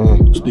 you know?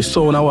 It's the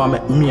sound I want to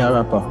make me a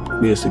rapper,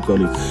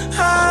 basically.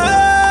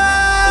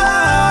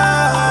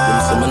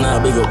 I'm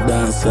not big up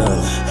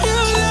dancehall.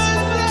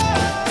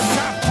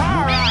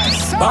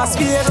 Boss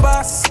for every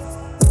boss,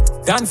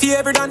 done for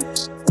every done.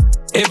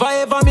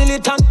 Ever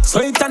militant, so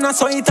it and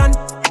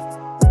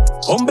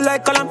humble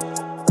like column.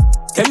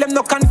 Tell them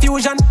no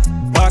confusion.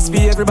 Boss for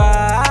every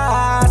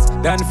boss,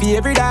 done for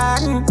every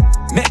done.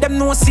 Make them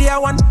know see I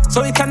want,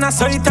 so it and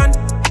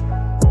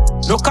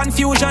no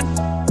confusion.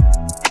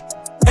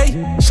 Hey,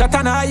 shot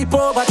and hype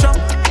over Trump.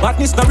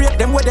 Madness no rate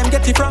them where them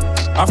get it from.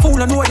 A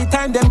fool and know the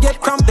time them get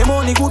cramp. Them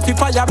only good for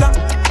fire blank.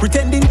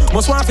 Pretending,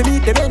 must want to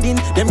meet the bending.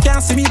 Them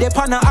can't see me, they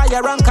pan a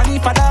higher rank. And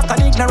if a dark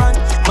and ignorant,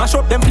 mash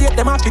up them plate,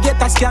 them have to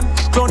get a scan.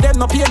 Clone them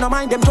no pay no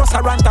mind, them just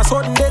a rant. A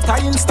sudden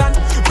data instant.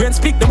 Brains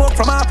pick them up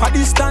from half a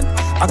distance.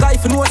 A guy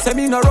for no say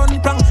me no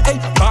run prank. Hey,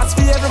 boss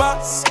for every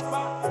boss,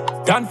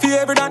 done for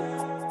every done.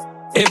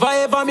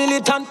 Ever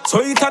militant,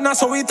 so it and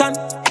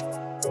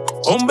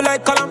humble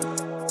like column.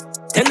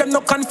 Tell them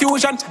no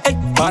confusion. Hey,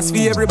 boss for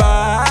every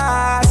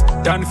boss,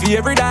 done for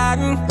every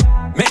done.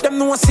 Make them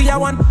know see I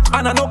want,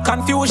 and no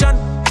confusion.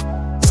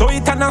 So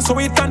it and done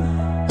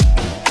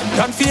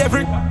for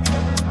every.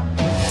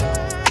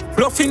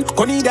 Bluffing,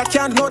 Conida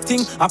can't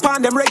nothing.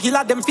 Upon them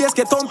regular, them face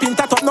get thumping.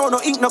 Tat up, no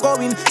ink no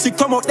going. Sick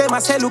come out, them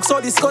as hell look so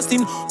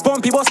disgusting.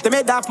 Pumpy bust them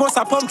head off, must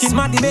a pumpkin.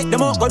 Smarty make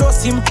them out, go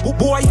dust him.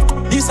 Boy,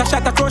 this a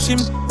shot a crush him.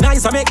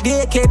 Nice a make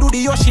the AK do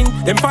the yoshin.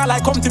 Them fall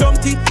like Humpty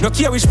Dumpty. No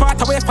care which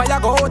part away fire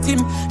go out him.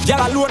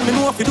 Gyal alone, me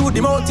know if you do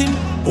the mountain.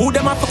 Who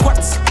them up for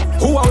quats?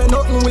 Who are we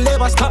nothing will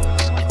ever stop?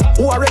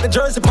 Who are red the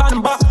jersey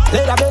pan back?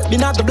 Leather belt, me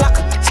not the black.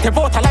 Step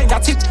out a line,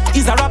 that's it,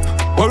 is a rap.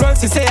 Or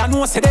else you say I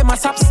know, say them a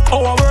saps.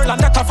 Our world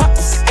and that a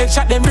facts.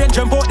 Headshot them brain,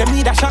 jump out, them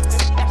need a shot.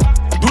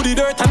 Do the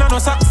dirt and I no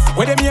socks.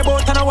 Where them here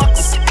about and a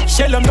wax.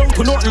 Shell them down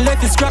to nothing,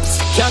 left is scraps.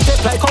 Can't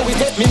take like how we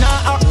take me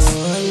now axe.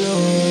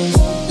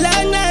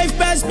 Long life,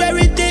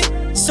 prosperity.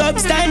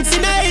 Substance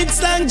in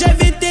its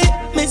longevity.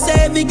 Me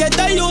say we get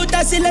a youth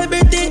a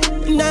celebrity.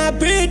 Now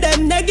breathe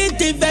them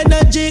negative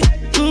energy.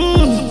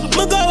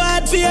 Me go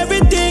hard for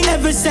everything,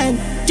 every cent.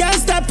 Can't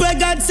stop what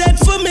God said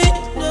for me.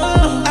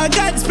 I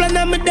God's plan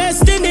on my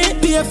destiny.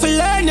 Pay for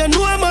learn, you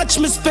know how much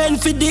me spend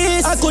for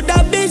this. I could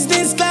have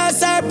business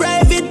class or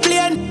private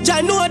plane.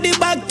 Jah know the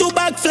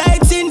back-to-back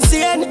flights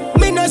insane.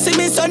 Me no see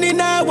me son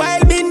in a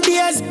while been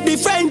days.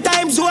 Different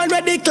times one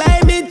where the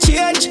climate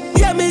change.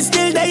 Yeah, me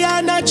still there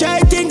and I try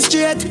things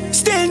straight.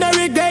 Still no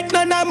regret,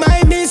 none of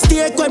my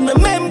mistake. When me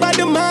remember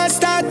the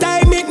master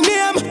time it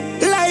name.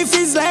 Life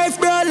is life,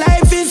 bro,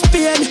 life is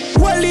pain.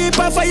 One leap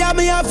of fire,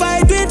 me a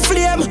fight with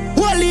flame.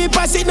 One leap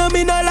of sin,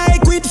 me no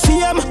like with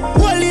fame.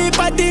 One leap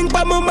of think,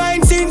 but my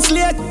mind since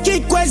late.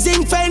 Kick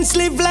questing fence,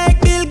 live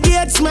like Bill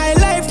Gates. My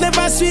life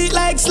never sweet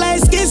like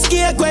sliced kiss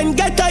cake. When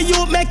get a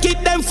you make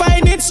it, them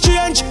find it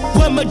strange.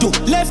 What me do?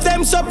 Left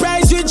them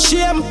surprised with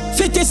shame.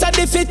 Fittest of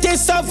the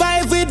fittest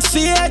survive with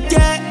faith,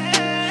 yeah.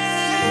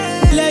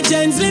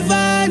 Legends live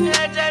on.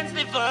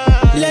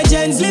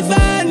 Legends live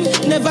on.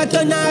 Never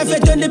turn off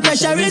it when the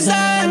pressure is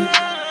on.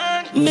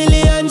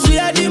 Millions we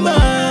are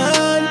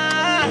demand.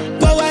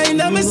 Power in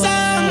my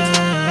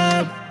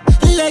song.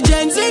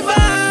 Legends live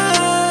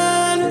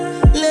on.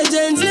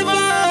 Legends live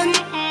on.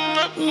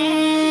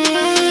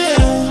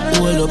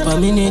 Hold up a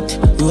minute,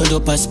 roll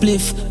up a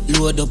spliff,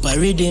 load up a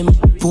rhythm.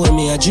 Pour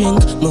me a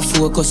drink, me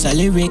focus a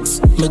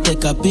lyrics. Me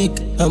take a pic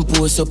and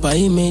post up a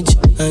image.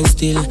 And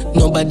still,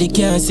 nobody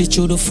can see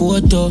through the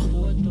photo.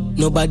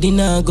 Nobody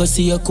nah go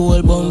see your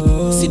cold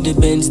bum. See the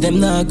Benz, them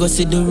nah go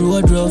see the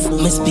road rough.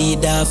 Me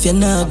speed off, you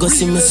nah go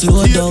see me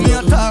slow down. Me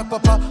attack,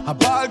 papa. A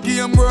ball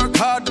game, work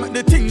hard, make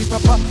the thing,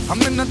 papa.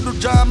 I'm in the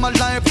jam, my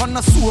life on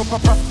a sewer,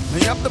 papa.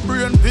 Me have the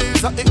brain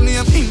visa, it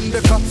name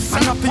Indica.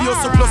 And I feel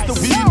so plus the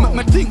weed,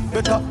 make me think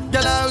better.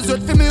 Girl, I was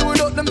wait for me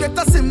without them get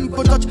a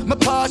simple touch. My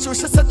partial,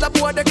 she said that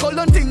boy they call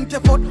don't think you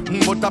fuck.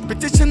 But a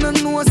petition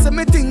and no say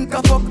me think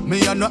I fuck.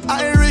 Me a no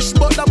Irish,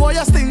 but the boy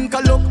a stink a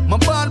look. My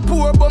band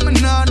poor, but me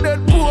not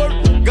dead poor.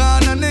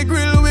 Gone on the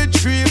grill with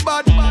 3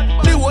 bad.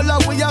 The whole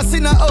of we a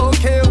seen a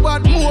okay,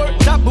 what more?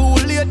 Taboo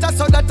later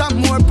so that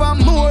I'm more for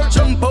more.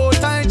 Jump out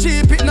and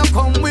cheap, it no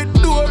come with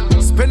door.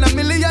 Spend $1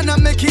 million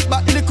and make it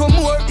back little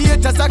more.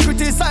 Haters a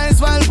criticize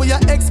while we a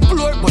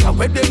explore. But I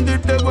wait them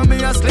did there when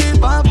me a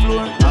sleep on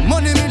floor. And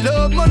money me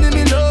love, money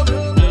me love.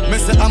 Me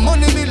say a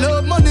money me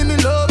love, money me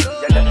love.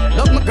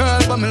 Love my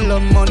girl but me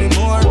love money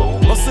more.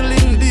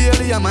 Hustling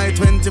daily am I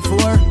 24.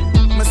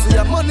 Me say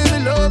a money me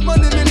love,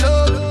 money me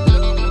love.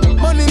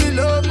 Money me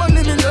love,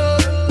 money me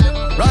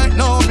love. Right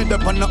now me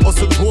dep on a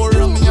hustle tour.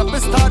 And me have to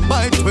start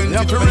by 20,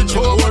 have to reach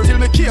over till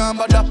me can't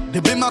bother. The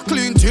Beama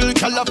clean till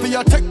color for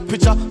your take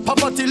picture.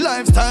 Poverty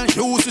lifestyle,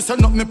 use this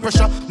and up me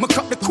pressure. Me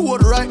crack the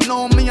code right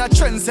now, me a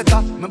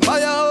trendsetter. Me buy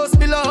a house,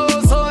 build a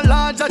house, so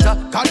large,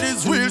 jaja. Cause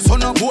these wheels so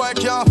no boy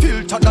can't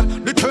filter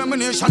that.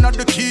 Determination of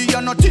the key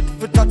and not tit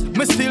for that.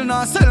 Me still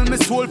not sell me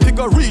soul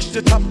figure reach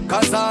the top.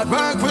 Cause hard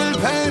work will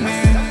pay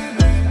me.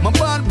 My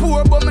band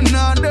poor but me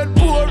not dead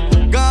poor.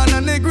 Gone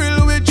on the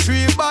grill with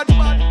 3 bad.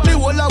 The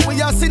whole of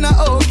we a seen a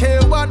okay,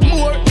 what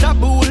more?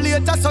 Taboo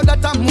later so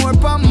that I'm more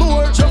for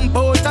more. Jump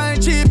out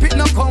and cheap, it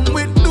no come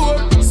with door.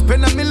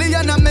 Spend $1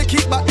 million and make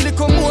it back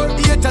little more.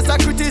 Haters a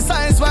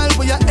criticize while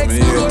we a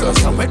explore.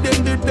 So when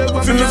them did they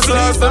when me a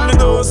sleep and me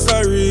no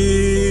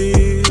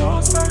sorry.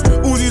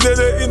 Who's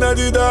the in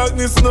the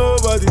darkness?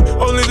 Nobody.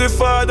 Only the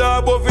Father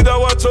above it that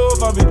watch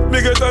over me.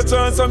 Me get a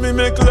chance and me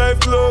make life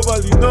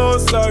globally. No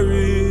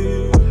sorry.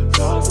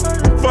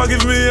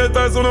 Forgive me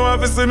haters who don't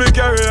have to see me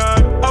carry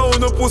on. I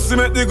wanna pussy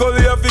make the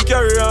gully have to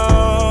carry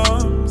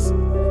arms.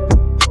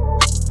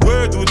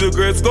 Where do the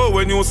greats go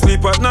when you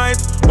sleep at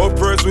night?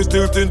 Upwards we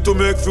tilting to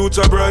make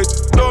future bright.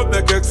 Don't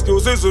make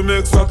excuses, we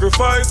make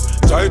sacrifice.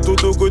 Try to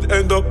do good,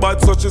 end up bad,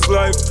 such is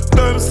life.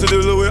 Them see the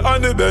Louis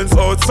and the Benz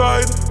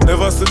outside.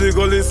 Never see the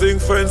gully sing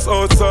friends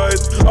outside.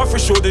 I fi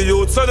show the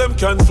youth so them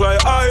can fly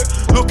high.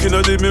 Looking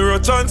at the mirror,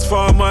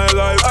 transform my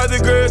life. I the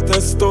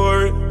greatest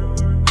story.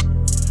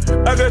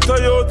 I get a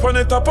youth on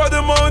the top of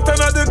the mountain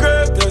of the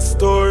greatest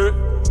story.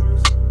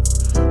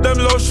 Them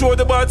love show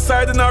the bad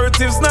side, the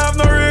narratives now have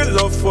no real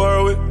love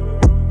for we.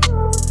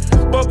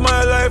 But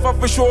my life I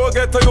for sure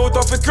get a youth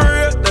of it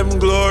create them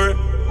glory.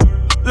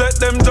 Let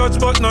them judge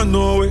but not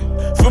know it.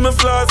 For me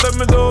flaws and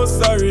me no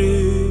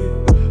sorry.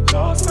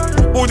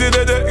 Who did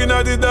it in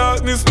the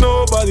darkness?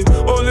 Nobody.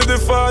 Only the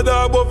Father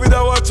above it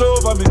that watch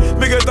over me.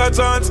 Me get a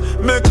chance,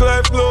 make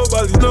life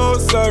globally. No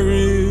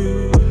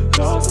sorry.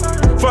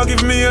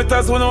 Forgive me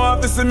haters when I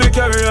have to see me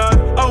carry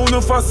on. I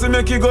wanna fast to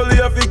make it go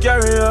have to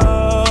carry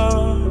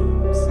on.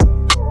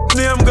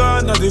 Name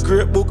gone at the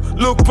great book.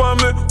 Look for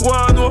me,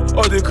 wanna know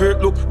how the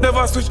great look.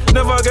 Never switch,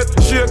 never get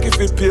shaky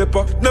for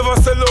paper. Never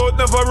sell out,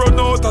 never run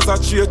out as a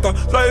cheater.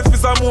 Life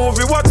is a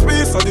movie, watch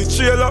piece of the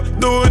trailer.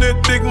 Doing it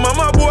big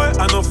mama boy,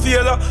 I no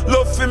failure.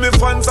 Love for me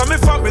fans and me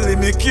family,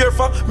 me care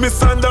for.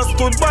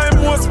 Misunderstood by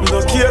most, me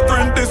no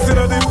catering this in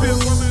the film.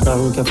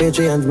 Thank you for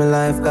change my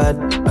life, God.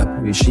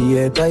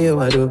 Appreciate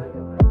what you do.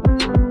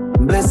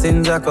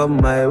 Blessings are come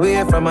my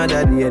way from my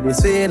daddy. This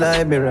feel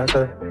like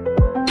miracle.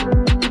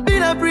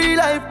 Been a free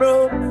life,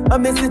 bro. I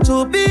miss it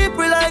to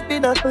people like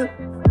Pinnacle.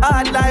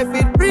 Hard life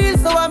it real,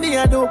 so what me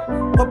I do.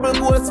 Couple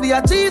goals we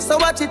achieve, so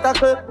watch it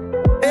tackle.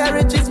 Hey,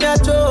 riches me a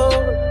show.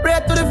 Pray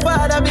to the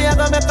Father, me I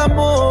gonna make a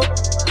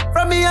move.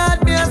 From me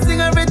heart, me I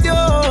sing every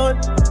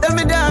tune. Tell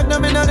me dog, no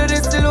me none of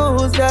this to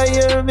lose.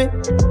 You hear me?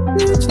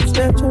 Riches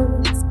me a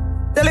show.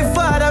 Tell the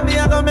Father, me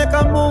I gonna make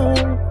a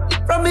move.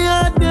 From me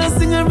heart, me I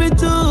sing every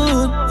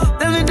tune.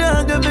 Tell me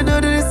dog, no me none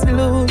of this to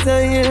lose.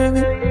 You hear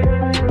me?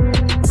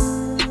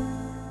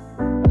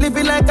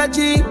 Living like a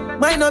G.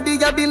 Might not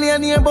be a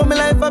billionaire, but my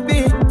life a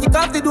be. Kick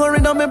off the door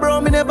and on me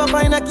bro, me never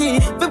find a key.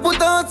 We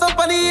put us up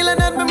on the hill and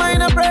then me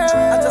mind a prayer.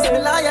 I just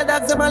rely on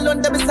dogs, them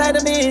alone, them beside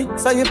of me.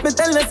 So if me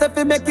tell us if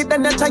we make it,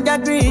 then I try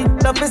agree.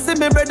 Love to see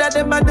me brother,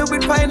 them I do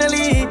it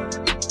finally.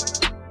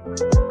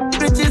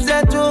 Riches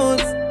and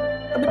jewels.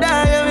 I'm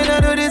dying, me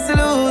not do this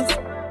lose.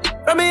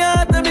 From me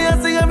heart to me, I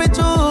sing every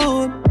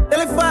tune. Tell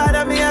the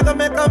Father, me I gonna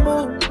make a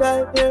move.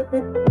 Right,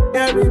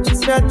 yeah,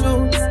 riches and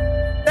jewels.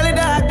 Tell the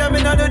dog,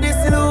 me not do this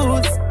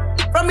lose.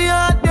 From me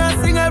heart, me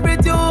I sing every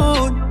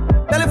tune.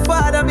 Tell the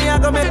Father, me I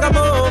gonna make a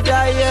move.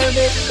 Yeah, hear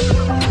me.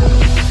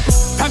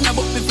 From your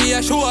book me for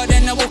your show,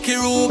 then the Woogie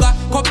Ruga.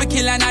 Couple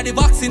kill and the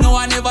vaccine, no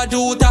I never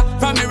do that.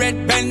 From me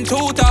red pen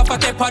tutor, for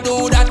tepa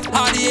do that.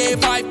 All the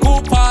A5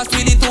 coupe pass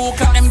with the 2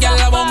 clap. Them gyal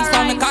a bounce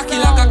from me cocky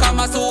like a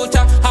Kama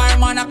Sutra. Her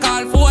man a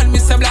call phone, me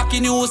say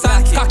blacky news.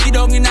 Cocky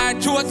down in her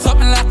throat,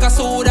 something like a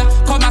soda.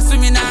 Come a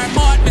swim in her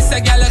mouth, me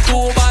say gyal a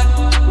too bad.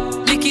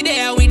 Licky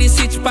there with the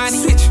switch pan.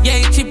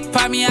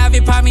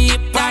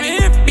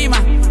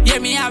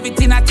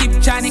 in a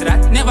tip Johnny.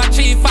 Never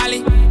tree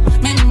folly.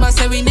 Remember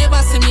say we never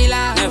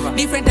similar. Never.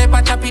 Different type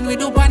of chopping we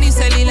do pan the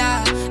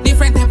cellular.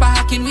 Different type of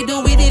hacking we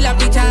do with the la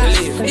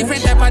picture.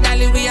 Different type of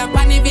dolly we have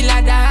pan the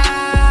villa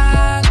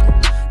dog.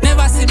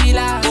 Never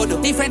similar.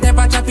 Different type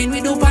of chopping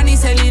we do pan the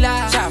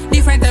cellular.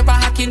 Different type of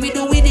hacking we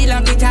do with the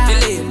la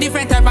picture.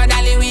 Different type of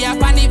dolly we have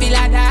pan the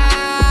villa dog.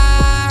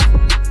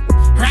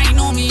 Right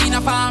now me in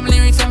a farm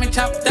lyrics when me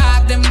chop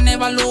dog. Them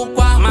never look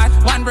warm.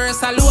 One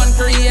verse alone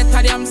create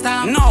a damn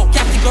stamp. No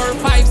category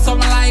 5,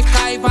 something like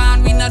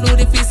Ivan. We not do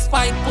the fist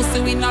fight,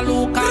 pussy we not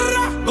look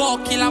on. Go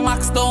kill a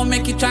max, don't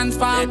make it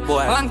transform.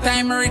 Long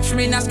time rich,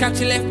 me not scratch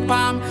your left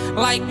palm.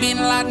 Like Bin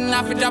Laden,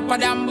 I fi drop a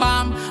damn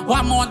bomb.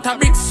 One more to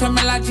bricks, so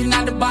me lodging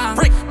at the bomb.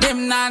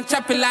 Them non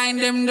choppy line,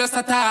 them just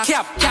a talk.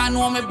 Can't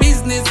know my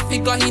business,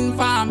 figure in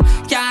farm.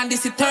 Can't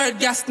this the third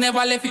gas,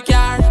 never left your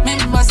car.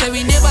 Remember say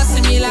we never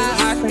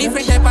similar.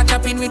 Different type of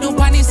chopping we do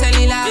pan the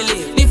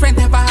cellular. Different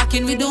type of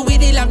hacking we do with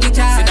the la picture.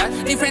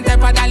 Different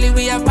type of dolly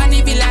we have pan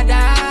the villa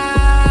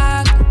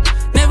dog.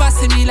 Never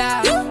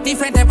similar.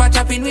 Different type of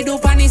chopping we do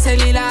pan the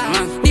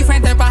cellular.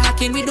 Different type of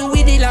hacking we do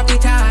with the la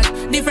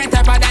picture. Different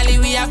type of dolly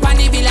we have pan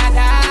the villa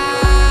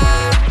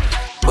dog.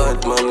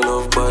 Bad man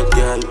love bad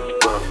girl.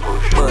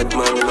 Bad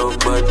man love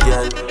bad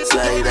girl.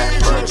 Slide that.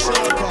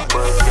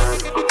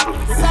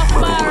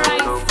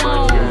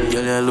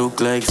 Girl, you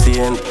look like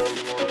Saint,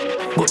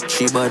 but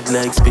she bad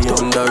like Spain.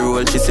 On the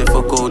road, she say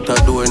fuck out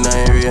her door 9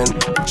 rain.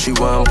 She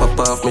want pop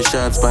off me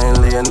shots by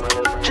lane.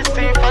 She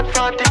see fat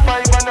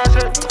 45 and I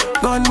say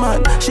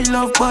gunman, she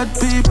love bad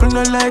people,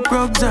 no like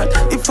rucksack.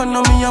 If I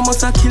know me, I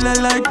must a killer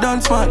like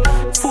dance man.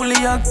 Fully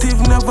active,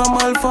 never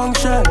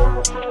malfunction.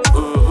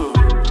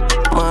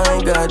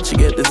 My God, she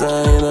get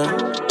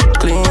designer.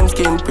 Clean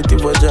skin, pretty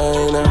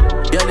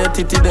vagina. Yeah, your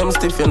titty them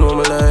stiff, you know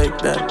me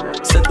like that.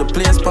 Set the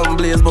place pan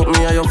blaze, but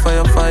me a your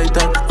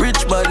firefighter.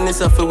 Rich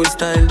badness, I feel we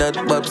style that.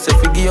 Bob say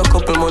if you give you a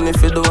couple money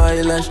for the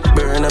eyelash.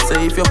 Burn, I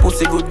say if your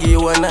pussy good, give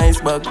you a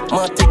nice bag.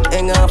 Matic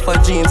hang off her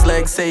jeans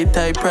like say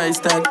type price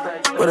tag.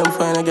 But I'm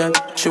fine, I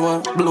got. She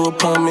want blow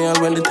up on me, and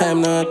when the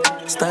time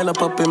not. Style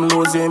up up him,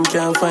 lose you, him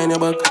can't find your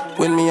back.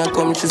 When me a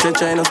come, she say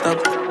China stop.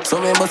 So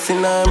me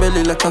bustin' her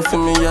belly like a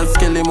me as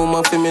Kelly.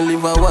 Mama fi me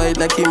live a wide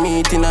like he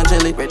meat in a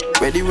jelly.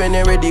 Ready when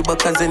you're ready, but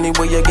cause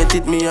anyway you get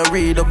it, me a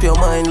read up your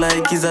mind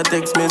like it's a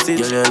text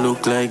message. Girl, you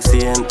look like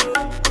Saint,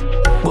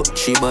 but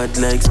she bad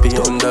like Spain.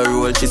 On the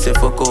road, she say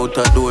fuck out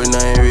her door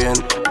 9 rain.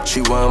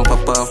 She want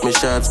pop off me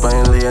shots by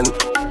lane.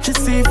 She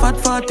see fat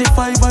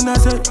 45 and I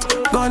say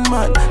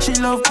gunman, she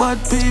love bad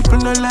people,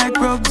 no like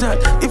rucksack.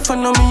 If I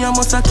know me, I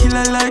must a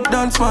killer like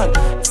dance man.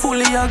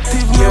 Fully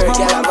active,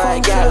 never my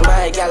gal,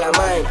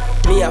 mine.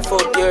 Me a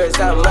fuck yours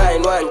and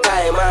mine. One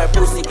time her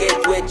pussy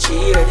get wet, she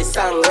hear the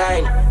song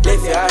line.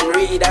 Left your hand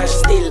read and she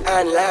still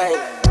online.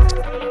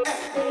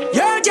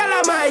 Your gal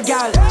a my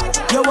gal.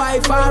 Your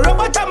wife a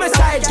robot on my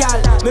side,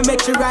 gal. Me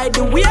make you ride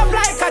the wave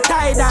like a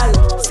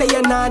tidal. Say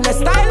you're not a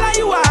style and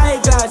you a high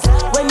class.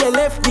 When you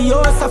left the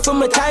house for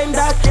my time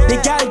that the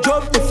gal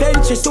jump the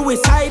fence, she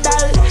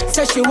suicidal.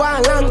 Say she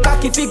want long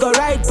cocky figure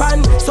right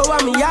pan. So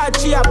I'm yard,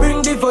 she a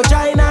bring the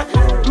vagina.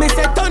 Me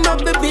say turn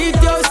up the beat,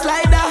 yo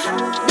slider.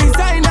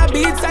 Designer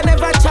beats and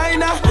never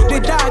China.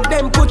 The dog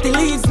them put the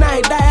leads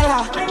night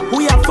dialer.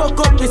 We a fuck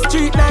up the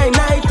street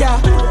night,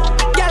 yeah.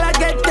 Gal a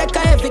get take a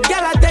heavy,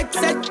 gal a take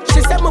set.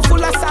 She say me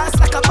full of sauce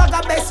like a bag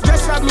of best.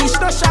 Dress from me, she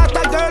no shot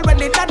a girl when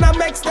the dana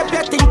make step.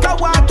 You think a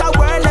water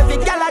world, every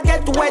gal a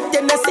get wet.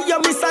 You know see you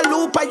miss a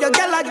loop and your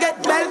gal a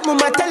get belt.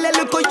 Mama tell you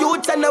little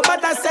youths and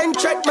nobody send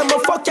threat. Me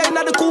fuck you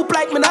inna the coop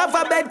like me have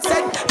a bed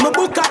set. Me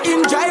book her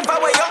in driver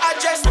where you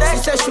address there.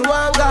 She say she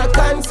want got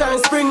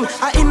concern spring.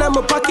 I inna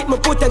my pocket me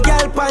put a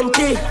gal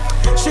panty.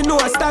 She know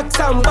I stack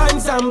some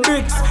buns and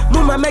bricks.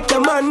 Mama make a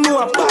man know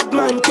a bad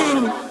man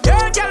thing.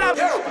 Your gal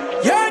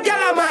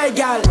a my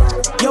gal.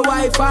 Your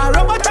wife a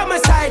robot on my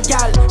side,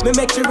 gal. Me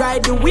make you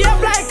ride the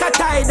wave like a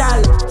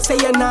tidal. Say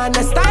you're not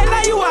a style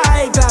and you a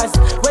high class.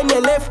 When you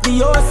left the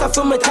house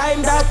for my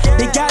time that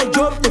the gal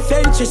jump the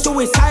fence, she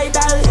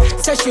suicidal.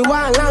 Say she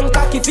want long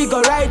cocky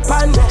figure right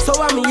pan. So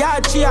I'm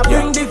yard, she a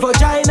bring the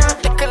vagina.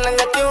 Tickle and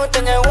get cute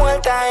and you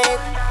hold tight.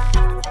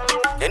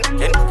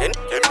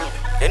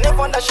 You never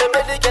want to show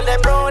belly, get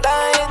them broad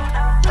eyed.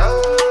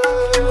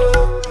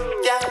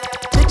 Yeah.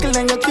 Tickle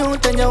and you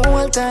cute and you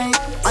hold tight.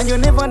 And you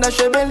never dash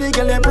your belly,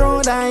 girl, your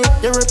broad eye.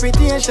 Your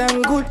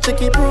reputation good, check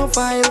your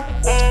profile.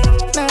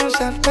 Now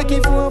shot, take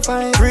it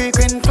 4-5.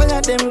 Frequent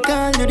flyer, them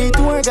call you the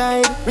tour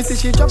guide. Me see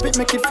she drop it,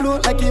 make it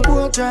float like a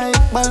boat ride.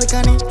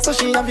 Balcony, so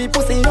she have the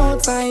pussy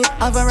outside.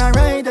 Have her a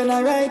ride and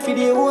a ride for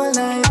the whole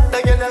night.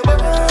 The girl a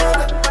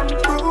bad,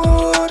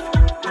 rude.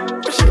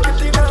 But she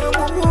get in her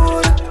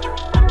mood.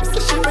 So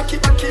she make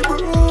it like a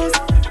bruise.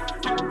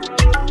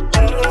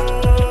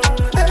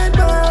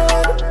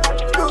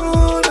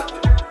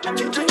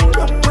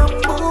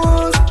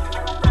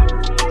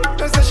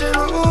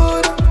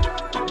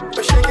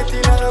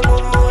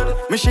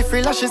 Me she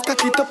feel like she's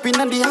cock it up in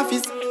the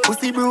office.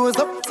 Pussy bruise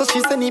up, so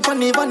she send it on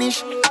the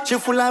vanish. She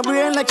full of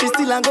brain like she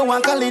still a go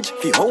on college.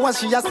 Fi hours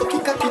she a suck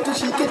it cocky till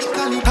she catch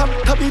college.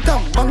 Tap it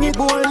up, bang it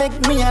bowl like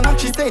me and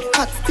she say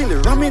hot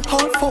still ram it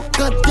hard fuck.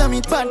 God damn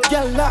it, bad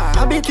gal la.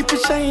 I be keep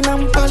it shine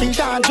and polish.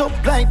 Charge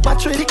up like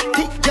battery, tick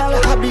tick gal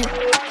happy.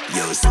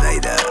 Yo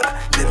slider,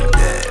 them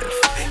deaf.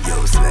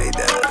 Yo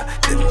slider,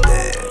 them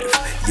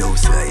deaf. Yo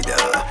slider,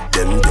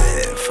 them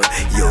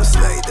deaf. Yo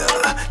slider,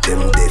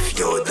 them deaf.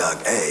 Yo dog,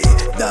 hey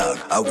dog,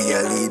 how we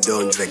a lead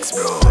on Drex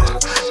bro.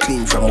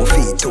 Clean from our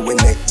feet to our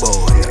neck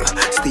bone.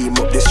 Steam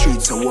up the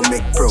streets so we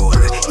make brawl.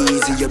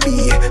 Easy you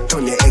be,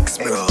 turn your ex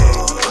bro.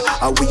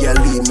 How we a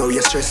lead, now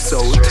you stress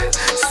out.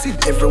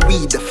 Sit every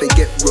weed, I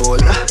forget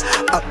roll.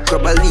 Up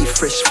grab a leaf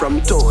fresh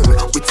from town.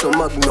 With some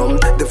magnum,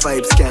 the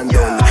vibes can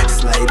done.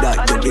 Slide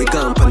out, you be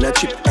gone on a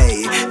trip,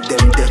 hey.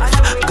 Them deaf,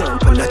 gone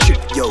on a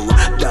trip, yo.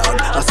 Dog,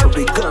 I saw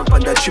we gone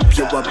on a trip,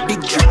 yo. A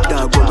big drip,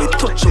 dog, when we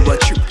touch you a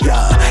trip,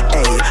 yeah.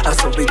 Hey, I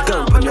saw we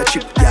gone on a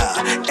trip, yeah.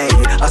 Hey,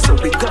 I saw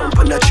we gone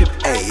on a trip,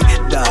 hey.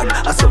 Dog,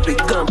 I saw we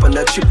gone on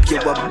a trip, yo.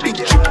 A big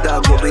drip,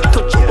 dog, when we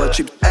touch you a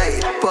trip,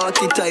 hey.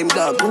 Party time,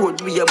 dog,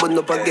 road we a burn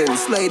up again.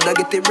 Slide, I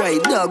get it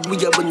right, dog, we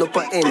a burn up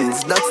a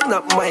ends. That's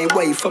not my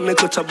wife, I'm a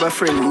coach of a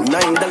friend. $9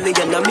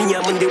 and me,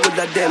 I'm on the with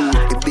of them.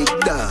 The big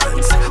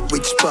dance,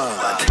 which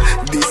part?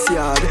 This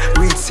yard,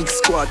 reach 6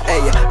 squad,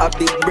 hey. A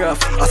big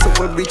breath, I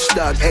saw a rich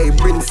dog, hey.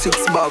 Bring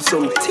 6 bobs,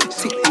 some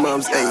tick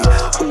moms, hey.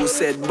 Who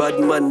said bad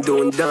man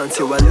don't dance?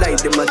 You a lie,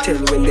 them a tell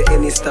when the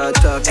any start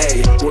talk,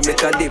 hey. We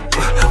make a dip,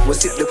 we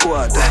sit the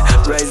quad.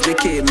 Rise the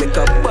K, make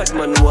a bad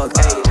man walk,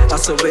 hey. I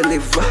saw we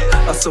live,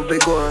 I saw we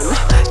go on.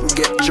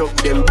 Get drunk,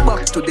 them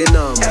back to the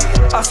norm.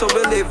 I saw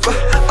we live,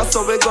 I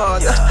saw we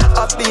gone.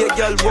 I be a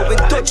girl when we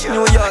touch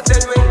New York.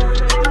 Tell me,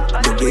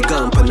 do we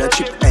gone on a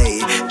trip, hey.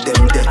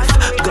 Them deaf,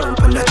 gone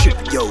on a trip,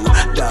 yo.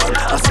 Dog,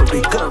 I saw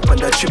we gone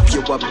on a trip,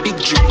 yo. A big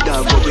drip,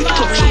 dog, when we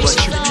touch you a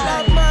trip.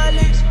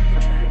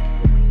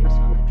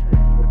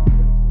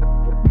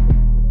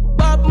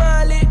 Bob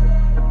Marley.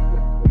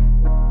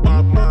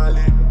 Bob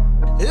Marley.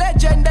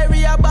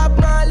 Legendary a Bob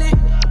Marley.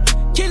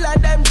 Killer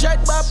them dread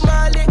Bob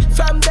Marley.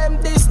 From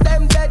them this,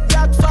 them dead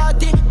Black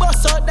 40.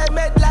 Bust out them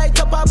head like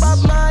up a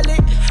Bob Marley.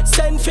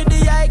 Send for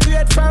the high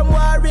grade from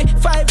Warri.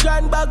 5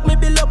 grand bag me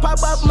bill up a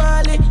Bob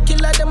Marley.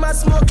 Killer them a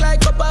smoke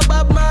like up a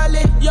Bob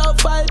Marley. Yo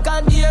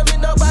Falcon hear me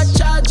no bad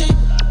charge it.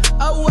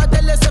 I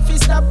tell you if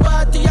it's a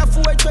party. A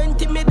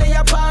 420 me they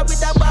a par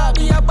with a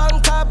Bobby. A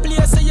bank a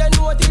place so you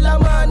know till a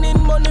morning.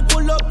 Money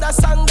pull up the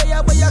song they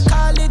a where you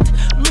call it.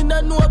 Me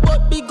no know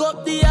but big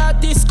up the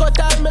artist. Cut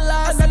out me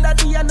last. Another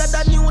day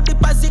another new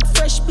deposit.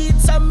 Fresh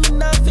beats and me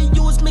now fi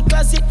use me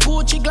classic.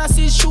 Gucci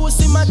glasses, shoes,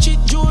 see my cheap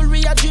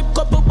jewelry. A drip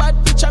couple bad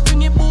bitch a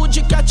bring it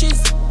bougie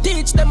catches.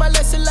 Teach them a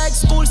lesson like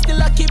school still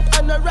a keep.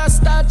 And a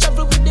rasta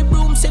travel with the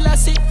broom still a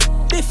sit.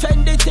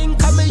 Defend the thing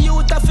come a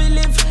youth a fi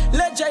live.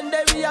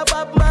 Legendary a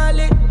Bob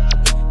Marley.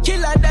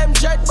 Killer them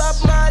dread Bob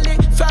Marley.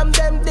 From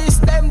them this,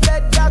 them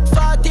dead Black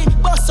 40.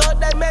 Bust out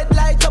them head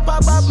like up a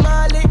Bob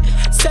Marley.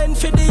 Send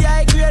for the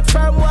high grade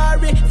from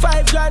Warri.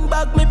 5 grand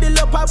bag me bill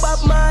up a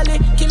Bob Marley.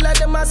 Killer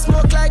them a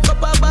smoke like up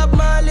a Bob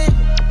Marley.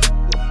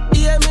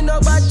 Yeah, me no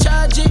bad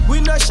charge it.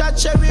 We no shot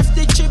sheriff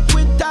the chip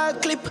with tall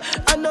clip.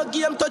 And no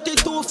game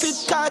 32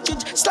 feet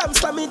cartridge.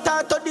 Slam it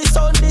out to the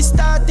sound they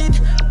started.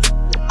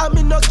 I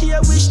me no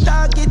care which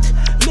target.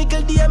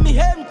 Mickle day me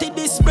empty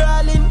this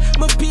brawling.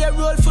 Me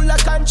payroll full of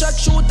contract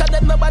shooter.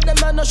 Them no bad them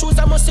man no shoes.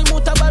 I must see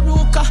Muta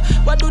Baruka.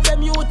 What do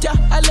them youth ya?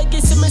 A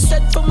legacy me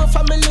set for my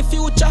family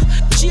future.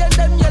 Chain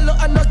them yellow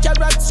and no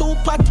carrot soup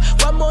pot.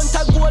 1 month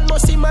of gold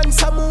must see man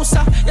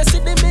samosa. You see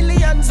the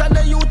millions and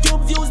the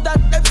YouTube views that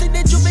them see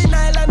the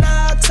juvenile and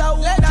ask how.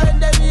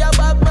 Legendary a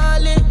Bob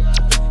Marley.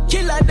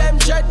 Killer them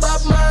dread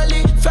Bob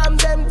Marley. From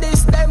them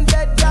this, them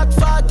dead Black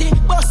 40.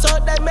 Bust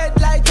out them head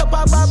like up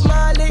a Bob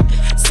Marley.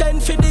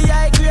 Send for the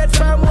high grade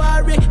from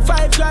Warri.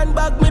 5 grand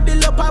bag me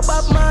bill up a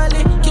Bob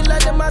Marley. Killer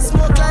them a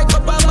smoke like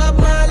up a Bob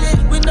Marley.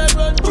 We no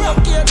run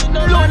broke here, we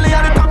no lonely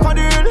at the top of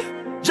the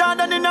hill.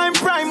 Jordan in 9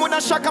 prime when I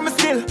shock on me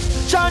still.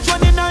 Charge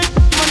 29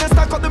 when I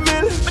stack up the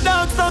mill. My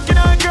dog stuck in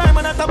a crime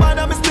and I top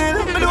of me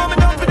still. Me know me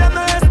down for them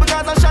no rest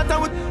because I shot her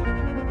with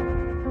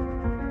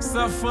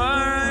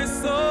Safari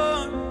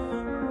Zone.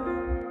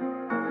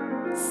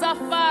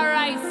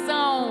 Safari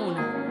Zone.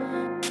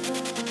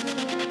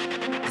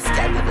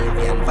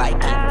 Scandinavian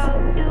Vikings.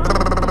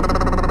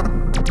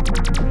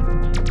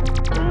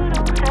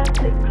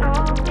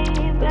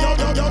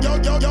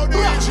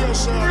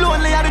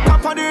 Lonely at the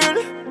top of the hill.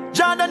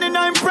 Jordan in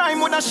 9 prime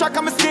when I shock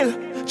on me still.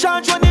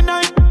 Charge 29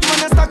 when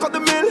I stack up the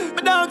mill.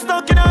 My dog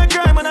stuck in a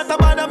crime and I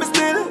top of me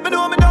still. Me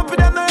know me down for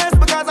them no rest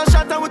because I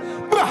shot her with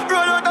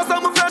roll out a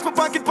song, my flash, my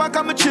pocket pack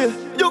and me chill.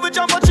 You be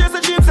jump and chase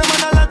the jeeps, and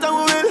man a lot and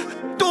we will.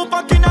 2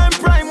 pack in 9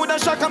 prime with a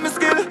shock on me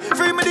skill.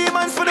 Free me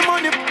demons for the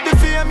money, the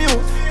fame you.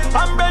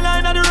 Umbrella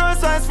in the road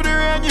signs for the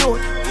rain you.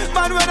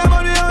 Man when I'm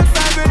on the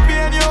outside with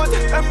pain you.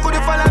 Them could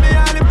follow me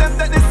all if them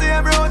take the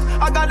same road.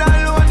 I got that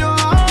load you.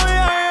 Oh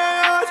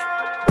yeah.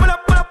 Pull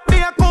up, me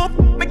a coupe.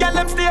 Me get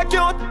them stay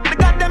cute. Me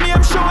got them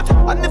aim short.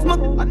 And if my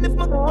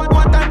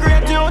what a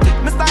great youth.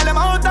 Me style them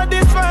out of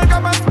this world,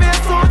 I'm a space.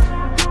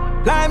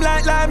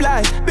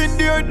 Limelight. Been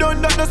there,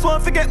 done that, just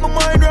won't forget my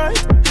mind right.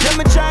 Let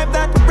me drive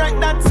that, break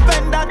that,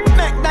 spend that,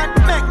 make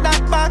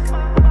that back.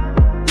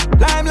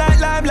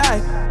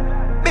 Limelight.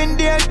 Been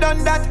there,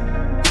 done that.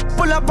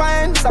 Pull up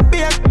hands, a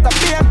beer.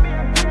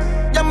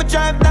 Let me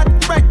drive that,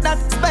 break that,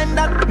 spend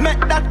that, make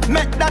that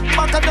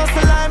back. I just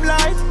a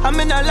limelight. I'm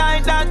in a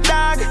line that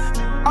dog.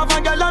 Have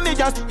a girl on me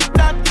just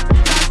that.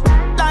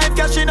 Life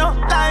cash, you know,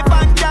 life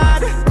and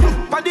God.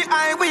 For the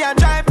highway I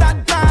drive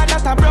that car,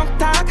 that a broke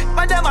talk.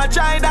 But them I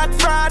try that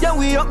fraud. Yeah,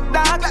 we up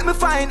dog, let me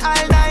find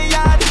all 9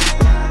 yard.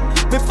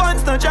 Me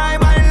funds no dry,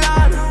 my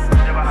lad.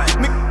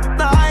 Me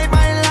no high,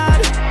 my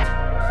lad.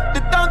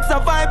 The dogs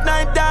survive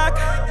night dark.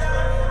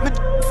 Me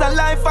a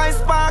life I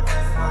spark.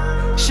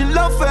 She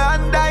love her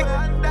and die.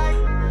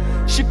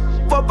 She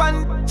up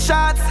and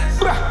shots.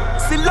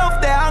 She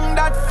love the hang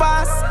that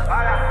fast.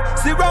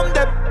 She rum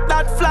the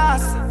that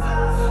flash.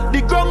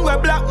 The ground where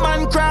black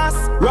man cross.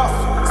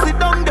 Rough. Sit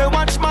down the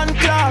watchman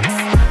clocks.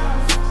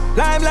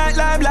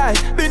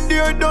 Limelight. Been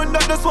there, done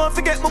that, just won't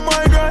forget my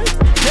mind right.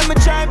 Let me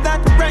drive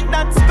that, break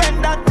that,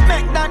 spend that,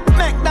 make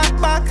that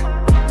back.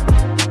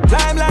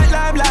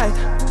 Limelight.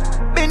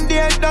 Been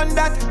there, done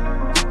that.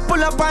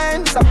 Pull up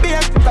hands, a beer.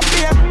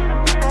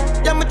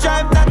 Yeah, me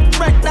drive that,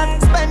 break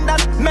that, spend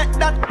that, make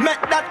that back.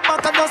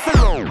 I just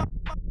alone.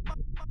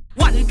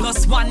 1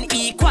 + 1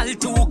 =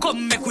 2.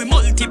 Come make we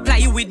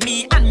multiply with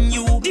me and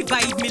you.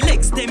 Divide me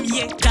legs them,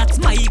 yeah, that's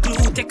my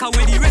glue. Take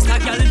away the rest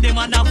of y'all, them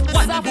and have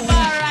one boom.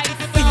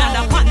 Inna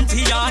the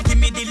panty, yeah, give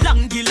me the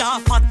long gila,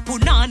 fat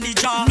punani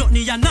jaw.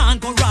 Nothing ya nah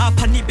go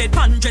rap on the bed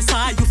pan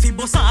dresser. You fi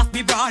bust off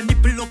me bra,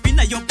 nipple up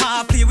inna your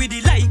paw. Play with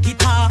it like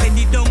guitar. Bend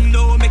it down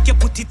low, make you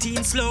put it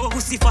in slow.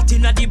 Pussy fat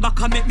inna the back,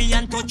 make me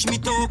and touch me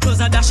toe. Close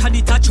a dash and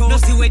it a choke. No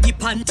see where the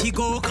panty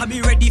go. Come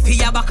me ready for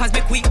your back as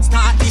make we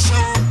start the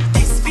show.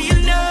 This feel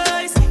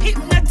nice,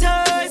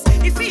 hypnotize.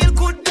 It feel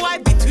good, boy,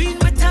 between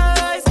my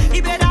thighs.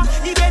 It better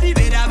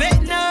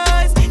bet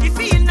nice. It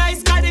feel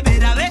nice, cause it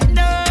better bet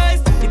nice.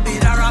 It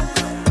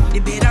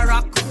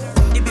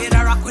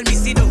better rock when me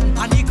sit down,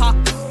 panic up.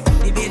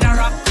 It better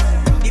rock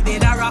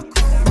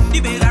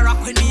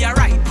when me a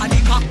ride,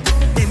 panic up.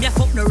 Them ya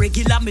fuck no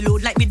regular, me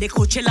load like me the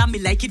Coachella. Me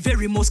like it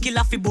very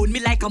muscular, fi bone me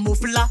like a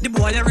muffler. The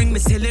boy a ring me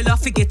cellular,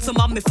 forget some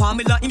of me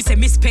formula. Him say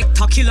me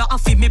spectacular, I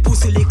feel me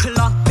pussy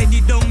lickler. Bend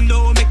it down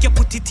low, make you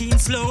put it in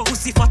slow.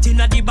 Pussy fat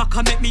inna the back,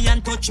 make me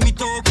and touch me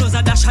toe. Close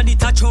a dash and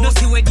it a choke. No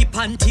see where the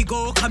panty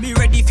go. Come me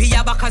ready for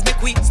your back as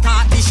make we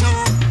start the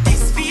show.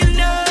 This feel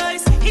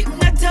nice,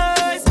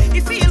 hypnotize.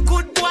 It feel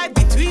good, boy,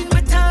 between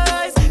my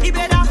thighs. It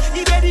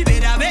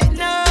better bet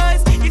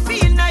nice. It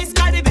feel nice,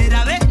 cause it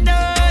better bet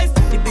nice.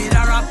 It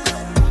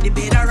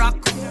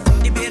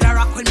better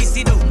rock when me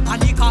sit down,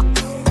 panic up.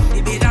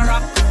 It better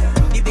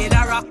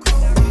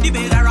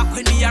rock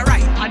when me a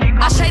ride, panic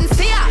up.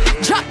 Shenseea,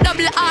 drop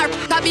double R,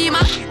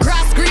 Beama.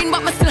 Grass green,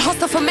 but me still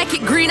hustle for make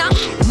it greener.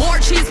 More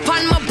cheese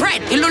pan my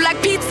bread, it look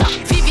like pizza.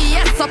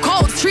 VVS so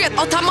cold, straight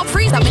out of my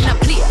freezer. I'm in a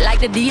plate like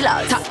the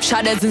dealers, top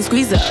shadows and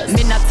squeezers.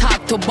 Me not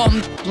talk to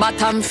bum,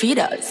 bottom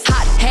feeders.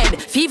 Hot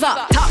head, fever,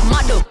 top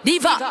model,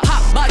 diva.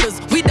 Pop bottles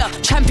with the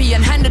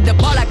champion, handle the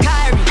ball like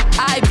Kyrie.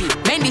 Ivy,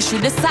 Mandy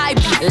shoot the side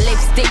B.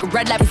 Lipstick,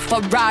 red like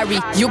Ferrari.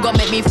 You gon'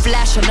 make me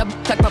flash on the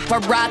like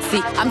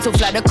paparazzi. I'm too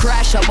fly to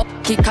crash up,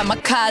 kick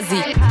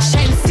kamikaze.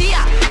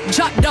 Shenseea,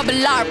 drop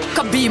double R,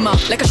 Beama.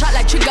 Like a shot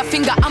like trigger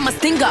finger, I'm a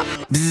stinger.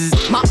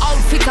 My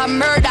outfit a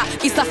murder,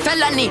 it's a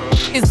felony.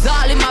 It's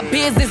all in my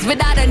business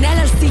without an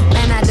LLC.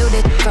 Man, I do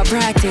this for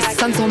practice.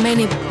 Son so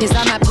many bitches,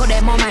 I might put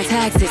them on my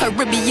taxes.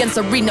 Caribbean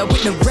Serena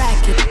with the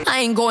racket.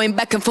 I ain't going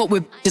back and forth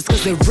with just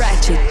cause they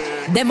ratchet.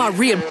 Them are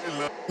real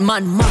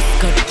man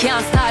mascot.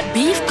 Can't start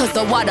beef cause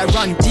the water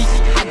run deep.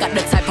 I got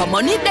the type of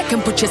money that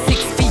can put you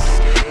 6 feet.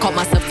 Caught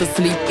myself to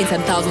sleep in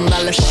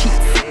 $10,000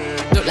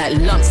 sheets. Look like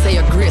lunch, say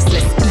a grace,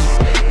 let's eat.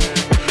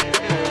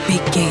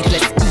 Big gate,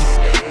 let's eat.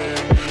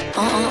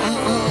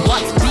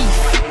 What's beef?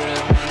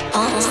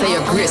 Say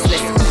a grace,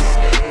 let's eat.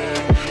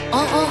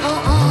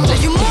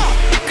 Let you more.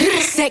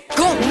 Set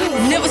go.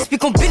 Never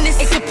speak on business,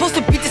 it's supposed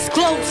to be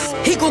disclosed.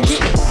 He gon'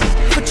 get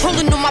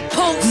patrolling on my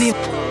post. Me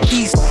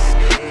these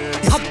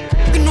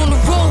I'm on the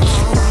road.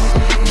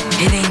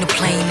 It ain't a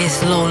plane,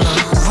 it's Lola.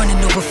 Running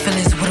over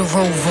feelings with a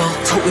rover.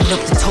 Toting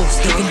up the toast,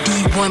 even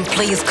D1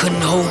 players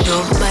couldn't hold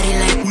up. Body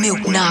like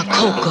milk, not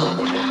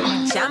cocoa.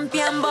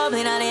 Champion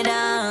bobbing on the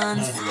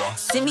dance.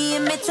 See me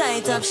in my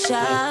tight up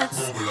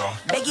shots.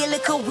 Beg you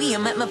look away,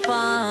 make my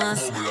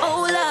pass.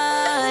 Oh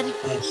Lord,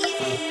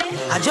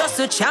 I just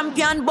a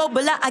champion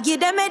Bubblah, I give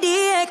them a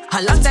dick.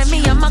 A long time me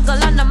a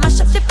muggle and I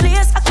mash up the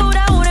place. I could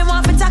have hold them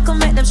off and tackle,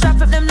 make them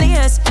strap up them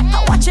layers.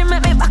 I watch him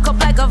make me back up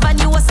like a van,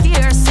 you was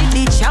scared. See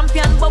the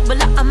champion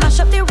Bubblah, I mash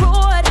up the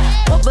road.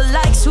 Bubble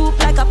like soup,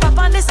 like a pop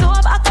on the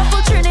stove. A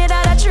couple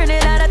Trinidad,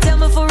 I tell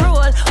me for roll.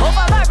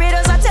 Over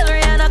Barbados, I tell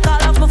Rihanna,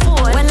 call off my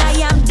phone. Well, I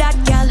am that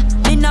gal,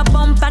 me no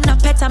bump and no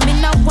pet, I'm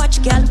in a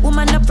watch gal.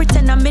 Woman no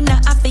pretend, I'm in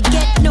a I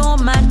forget no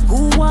man.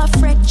 Who are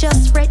fret,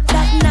 just fret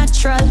that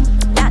natural.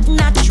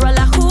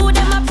 Who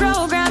them a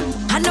program?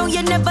 I know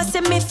you never never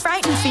say me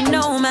frightened for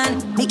no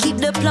man. Me keep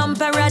the plum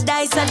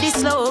paradise at the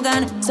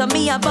slogan. So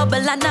me a bubble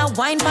and a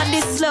wine for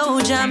the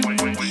slow jam.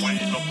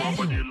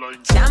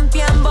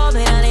 Champion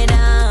bubbling on the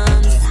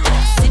dance.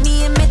 See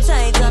me in me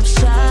tight up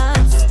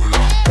shots.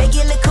 Beg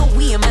you like a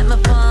wee, make me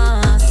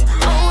pass.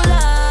 Oh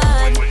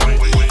Lord.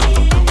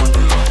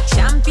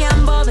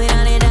 Champion bubbling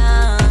on the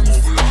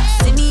dance.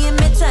 See me in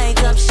me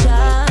tight up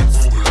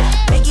shots.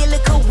 Beg you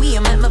like a wee,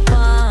 make me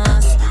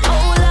pass.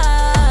 Oh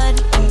Lord.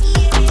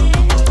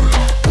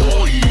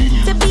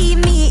 To be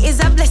me is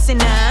a blessing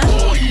now.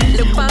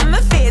 Look on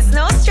my face,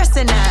 no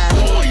stressing now.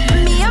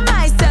 Me and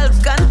myself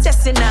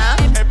contesting now.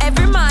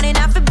 Every morning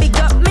I feel big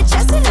up my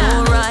chest now.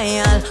 Oh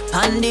royal,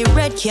 on the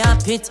red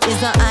carpet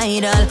is an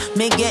idol.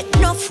 Me get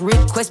enough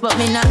requests but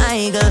me not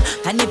idle.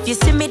 And if you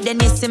see me then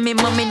you see me,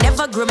 mommy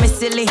never grow me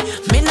silly.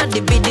 Me not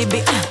the big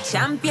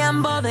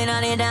champion bobbing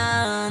on the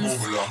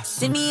dance.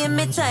 See me in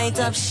me tight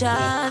up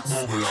shots.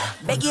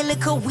 Beg you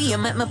like a wee,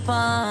 make me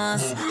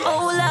pass.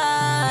 Oh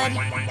Lord.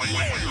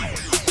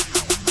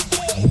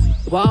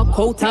 Walk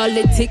out all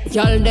the thick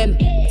y'all them.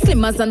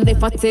 Slimmers and the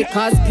fatty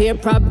cause peer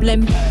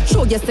problem.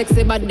 Show your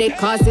sexy body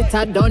cause it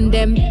a done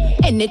them.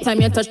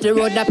 Anytime you touch the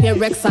road up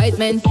your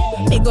excitement.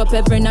 Big up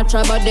every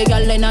natural body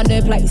girl in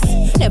the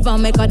place. Never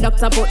make a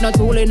doctor put no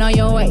tool in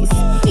your waist.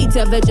 Eat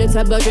your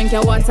vegetable, drink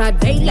your water,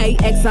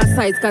 daylight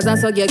exercise. Cause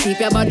that's how you keep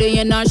your body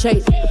in a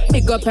shape.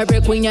 Big up every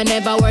queen, you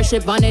never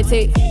worship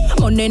vanity.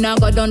 Money now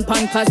go done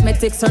pan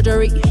cosmetic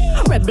surgery.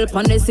 Rebel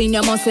pan the scene,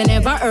 you must have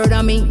never heard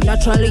of me.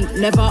 Naturally,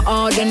 never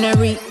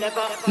ordinary.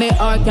 Me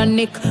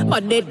organic,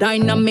 body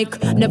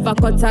dynamic. Never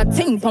cut a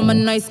thing from a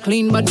nice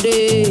clean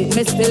body.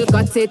 Me still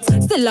got it,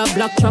 still a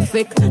black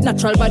traffic.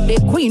 Natural body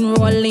queen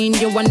rolling,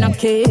 you wanna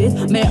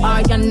kiss. Me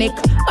organic,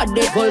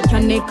 body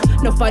volcanic.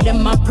 No for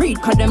them a pre,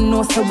 cause them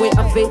know the way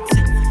of it.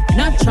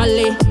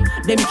 Naturally,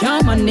 them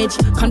can't manage.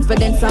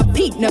 Confidence a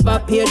peak, never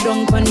peer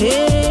down on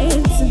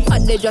it.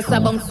 But they just a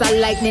bounce a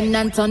lightning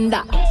and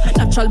thunder.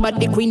 Natural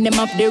body queen, them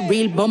have the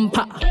real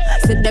bumper.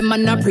 Say them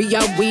and a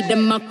prayer, we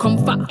them a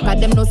comfort. Cause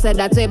them no say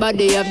that way, but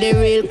they have the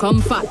real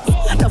comfort.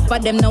 Enough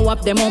of them know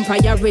up them own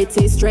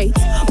priorities straight.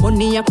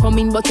 Money a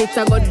coming, but it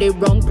a got the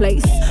wrong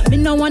place. Me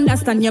no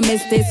understand you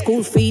miss the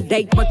school fee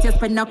date, but you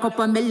spend a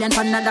couple million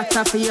for a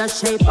doctor for your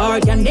shape.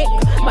 Organic,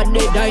 but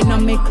they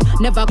dynamic.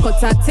 Never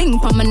cut a thing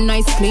from a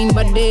nice clean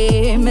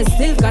body. Me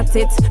still got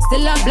it,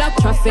 still a black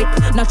traffic.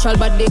 Natural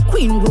body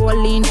queen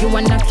rolling, you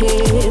wanna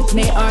kiss.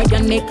 Me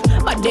organic,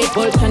 but they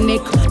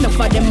volcanic. Enough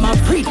of them a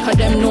freak, cause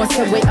them know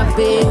the way of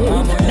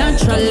it.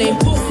 Naturally,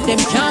 them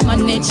can't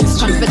manage.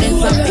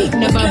 Confidence a peak,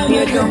 never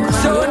fear them.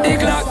 So the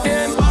clock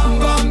them, bam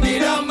bam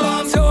bidam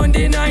bam. So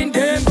the 9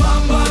 them,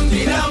 bam bam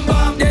bidam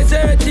bam.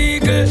 Desert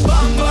eagle,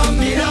 bam bam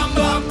bidam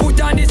bam.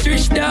 Put on the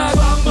switch dog,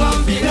 bam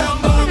bam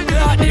bidam bam.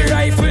 Load the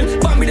rifle,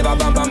 bam bidam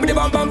bam bam bidam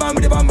bam bam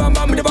bidam bam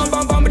bam bidam bam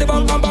bam bidam bam bam bidam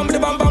bam bam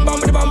bidam bam bam bam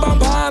bidam bam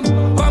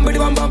bam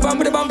bidam bam bam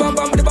bidam bam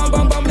bam bidam bam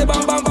bam bidam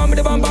bam bam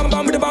bidam bam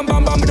bam bidam bam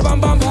bam bam bam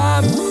bidam bam.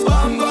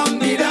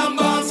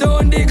 So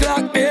the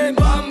clock them,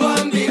 bam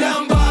bam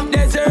bidam bam.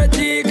 Desert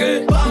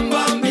eagle, bam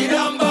bam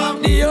bidam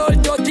bam. The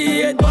old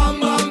 38, bam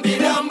bam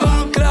bidam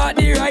bam. Clad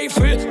the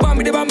rifle, bam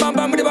bidam bam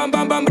bam bidam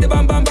bam bam bidam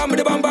bam bam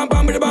bidam bam bam bidam bam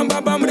bam bidam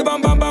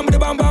bam bam bidam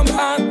bam bam bam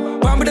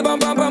bidam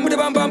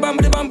bam bam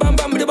bidam bam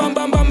bam bidam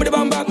bam bam bidam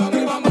bam bam bidam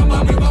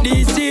bam. The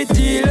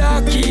city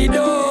lucky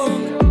down.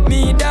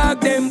 Me dog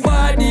them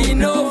body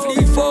no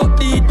flip up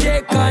the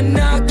deck and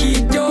knock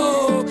it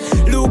down.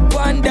 Look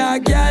on the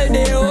girl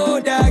they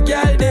hold the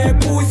girl they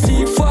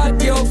pussy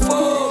fat your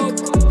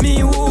fuck.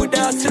 Me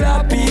woulda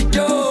slap it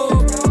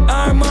down.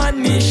 Our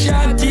man me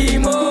shot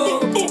him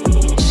up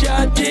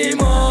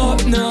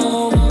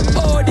now.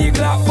 Oh the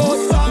clock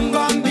bus bam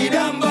bam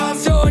bidam bam.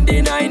 So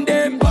the 9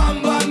 them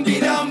bam bam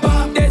bidam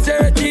bam.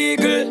 Desert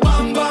eagle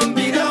bam bam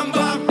bidam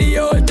bam. The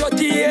old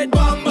 38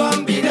 bam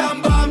bam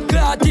bidam bam.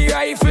 Clad the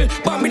rifle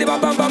bam bidam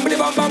bam bam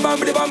bidam bam bam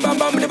bidam bam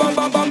bam bidam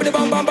bam bam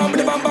bidam bam bam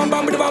bidam bam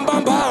bam bidam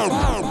bam bam.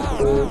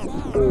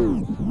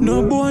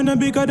 No boy no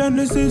bigger than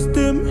the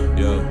system.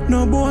 Yeah.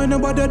 No boy no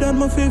better than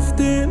my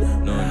 15.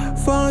 No.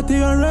 40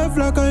 and rev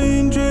like a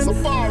engine. So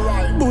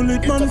right.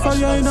 Bullet man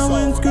fire in a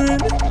windscreen.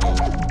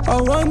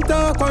 I want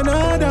talk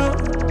another.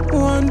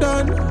 One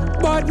done.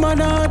 Bad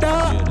man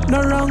other.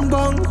 No wrong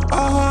bang. A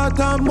heart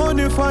and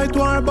money fight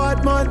war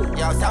bad man.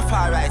 Yo, so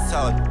far right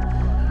son.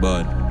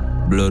 Bad.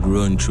 Blood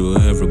run through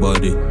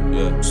everybody.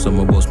 Yeah. Some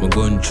of us my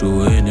gun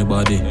through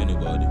anybody.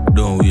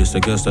 Don't waste a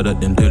gas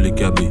that them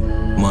telecabby.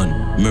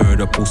 Man,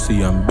 murder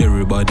pussy and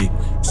bury body.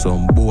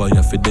 Some boy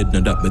have to dead now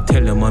that me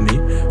tell your mommy.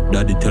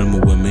 Daddy tell me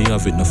when me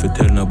have it, not to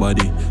tell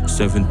nobody.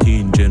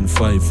 17 Gen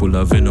 5 full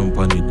of venom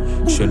on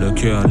it. Shell a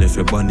car left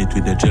your bonnet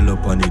with a gel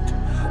up on it.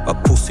 A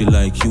pussy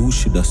like you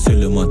should a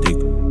Celematic.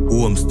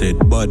 Homestead,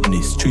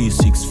 badness,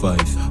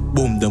 365.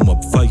 Boom them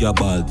up,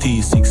 fireball,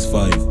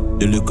 T65.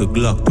 The little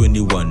Glock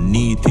 21,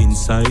 neat in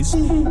size.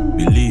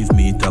 Believe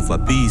me, it have a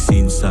piece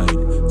inside.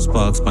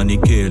 Sparks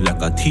panic air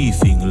like a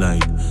thieving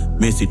light.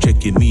 Messi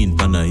check him in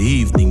pan a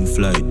evening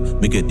flight.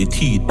 Me get the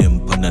teeth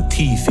them pan a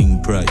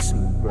thieving price.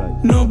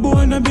 No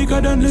boy no bigger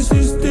than the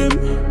system.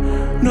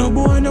 No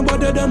boy no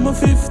better than my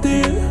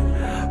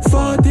 15.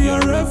 40 a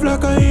rev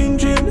like a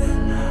engine.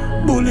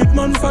 Bullet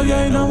man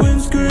fire in a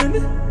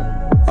windscreen.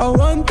 I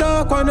want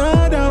talk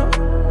another.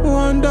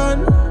 One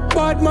done.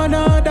 Bad man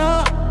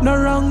other. No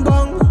wrong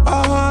bang.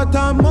 A heart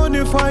and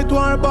money fight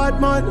war bad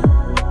man.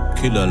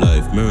 Killer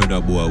life, murder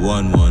boy,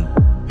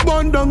 1-1.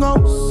 Burn down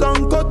house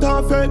and cut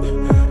off head.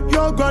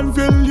 Your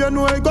grandfield, you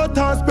know I got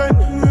to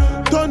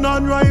spend. Turn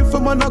on rifle,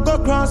 man, I go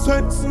cross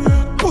fence.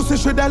 Pussy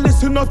shoulda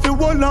listen up the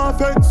whole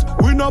offense.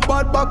 We no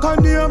bad back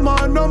on the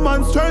man, no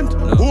man strength.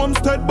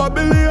 Homestead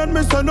Babylon,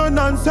 me say no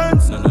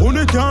nonsense.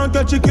 Only can't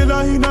get you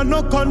killer in a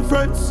no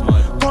conference.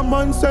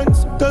 Common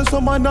sense, tell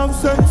some man have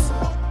sense.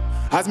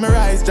 As me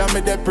rise, jam me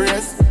the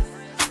praise.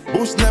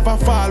 Bush never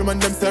fall when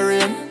them say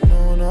rain.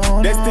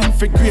 Destined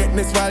for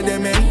greatness while they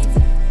make.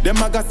 Them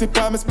a gossip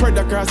me spread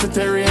across the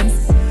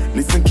terrains.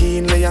 Listen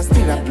keenly and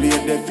still I play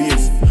their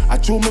face. I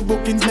chew me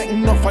bookings, make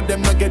enough of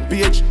them not get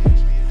page.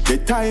 The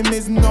time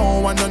is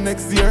now and no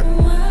next year.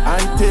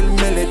 Until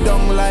me lay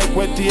down like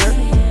wet here.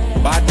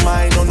 Bad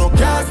mind no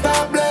can't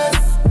stop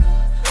bless.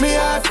 Me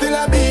heart still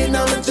a beat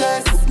on my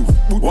chest.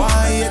 Why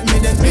hate me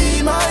then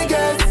be my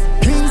guest.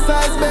 King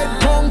size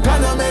bed punk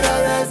and I made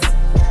a rest.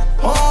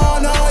 Oh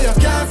no you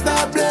can't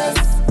stop bless.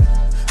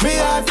 Me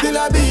heart still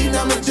a beat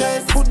on my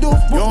chest. You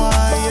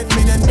why hate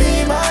me then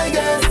be my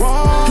guest.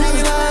 King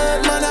in a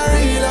heart man a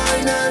real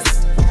highness.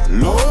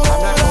 Lord,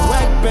 I'm like a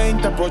wet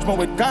paint, approach me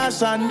with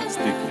caution.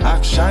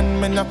 Action,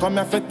 me no come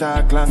here for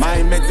talk last. My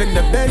meds in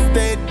the best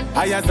state,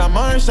 high as a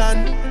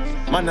Martian.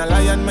 Man a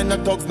lion, me no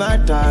thugs nor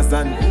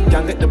Tarzan.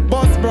 Can't get the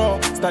bus bro,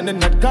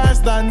 standing at car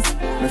stands.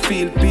 Me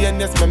feel pain,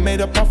 yes, me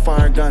made up of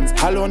organs.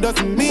 Alone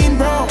doesn't mean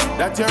bro,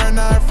 that you're an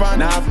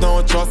orphan. I have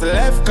no trust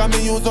left, cause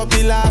me use up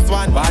the last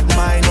one. Bad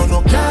mind,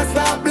 no can't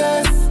stop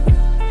bless.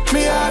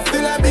 Me heart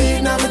still a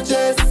beat on my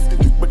chest.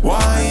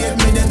 Why hate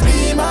me then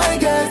be my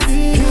guest.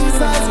 King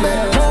size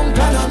bed, punk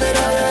and I made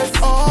a rest.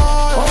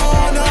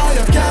 Oh no,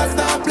 you can't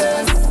stop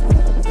bless.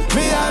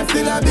 Me heart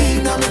still a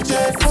beat on my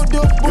chest.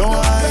 You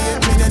why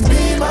hate me then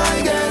be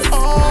my guest.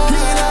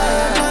 King in a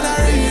heart, man a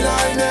real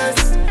highness.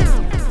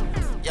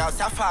 Yo,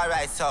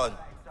 Safari son.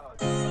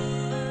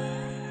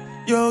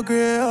 Yo,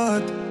 grey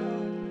heart.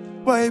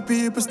 Why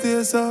people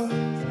still so?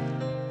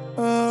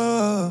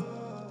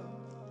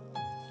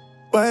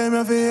 Why me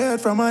have heard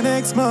from an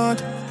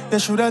ex-mart? You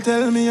shoulda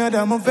tell me that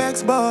I'm a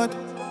vex bot.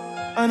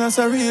 And as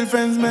a real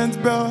friends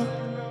meant bro.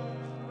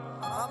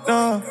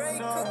 No.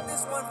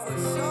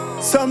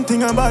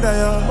 Something about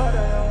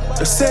you.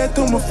 Just say it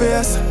to my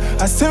face.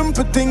 A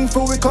simple thing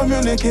for we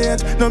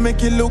communicate. No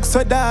make it look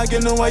so dark,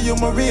 you know why you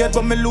my rate.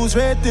 But me lose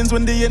ratings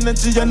when the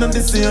energy are not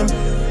the same.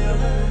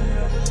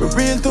 Be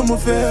real to my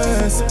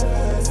face.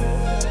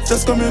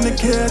 Just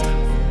communicate.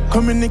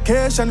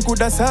 Communication could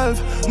have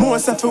solved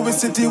most of our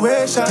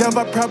situation. You have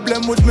a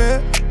problem with me?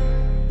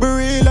 Be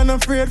real and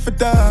afraid for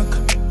talk.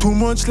 Too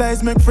much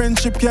lies make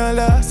friendship can't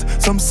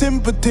last. Some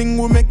simple thing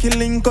will make you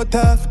link cut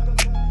off.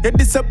 You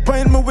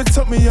disappoint me with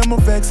something I'm a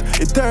vex.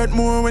 It hurt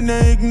more when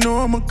I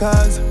ignore my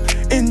cause.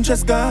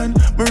 Interest gone,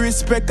 me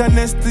respect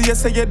honesty. You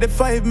say you're the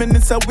 5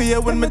 minutes away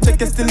when me check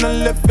you still not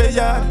left for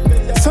ya.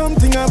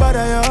 Something about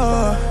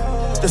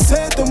you. Just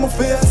say it to my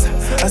face.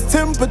 A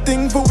simple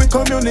thing for we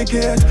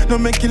communicate. No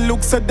make it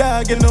look so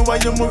dark, you know why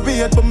you my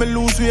rate. But me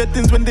lose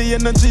ratings when the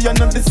energy are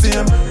not the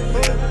same.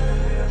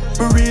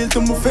 Be real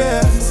to my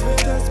face.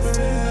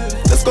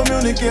 Just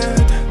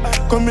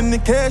communicate.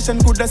 Communication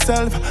could have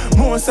solved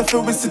most of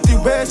our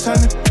situation.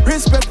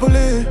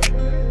 Respectfully,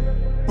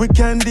 we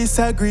can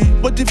disagree.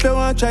 But if you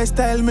want to try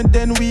style me,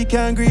 then we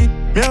can agree.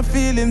 Me have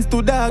feelings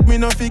too dark, me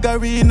no figure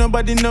it.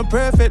 Nobody no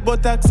perfect,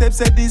 but accept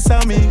say this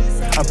on me.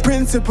 A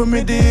principle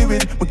me deal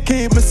with. Me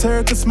keep my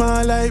circle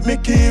small like me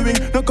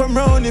keyring. No come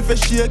round if I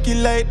shake it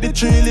like the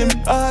drilling.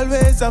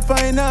 Always I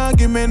find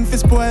argument for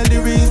spoil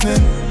the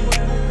reasoning.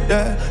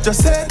 Yeah,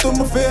 just say it to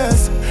my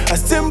face. A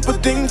simple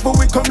thing for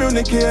we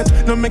communicate.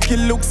 No make it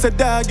look so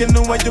dark, you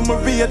know why you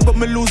my rate. But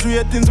me lose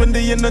ratings when the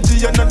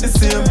energy are not the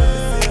same.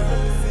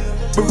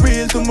 Be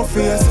real to my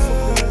face.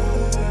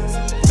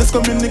 Just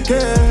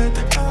communicate.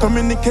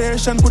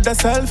 Communication could have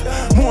solved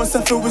most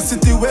of our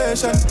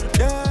situation.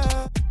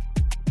 Yeah.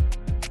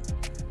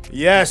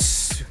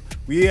 Yes,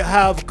 we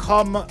have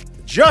come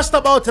just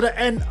about to the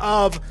end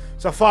of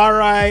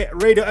Safari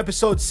Radio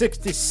episode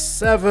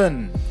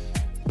 67.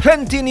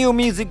 Plenty new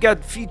music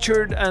got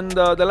featured, and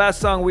the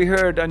last song we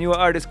heard, a new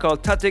artist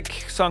called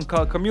Tatik, song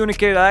called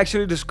Communicate. I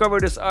actually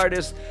discovered this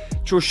artist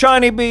through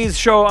Shawnee B's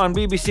show on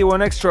BBC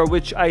One Extra,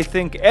 which I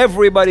think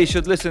everybody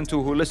should listen to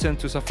who listen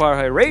to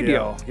Safari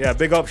Radio. Yeah,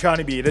 big up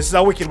Shawnee B. This is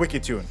a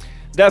wicked tune.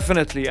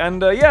 Definitely.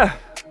 And yeah,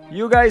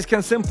 You guys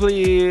can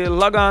simply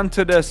log on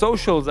to the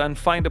socials and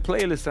find the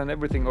playlist and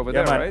everything over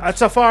there, man. right? At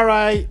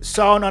Safari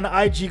Sound on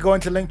IG,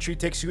 going to Linktree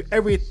takes you to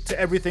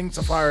everything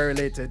Safari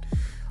related.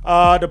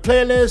 The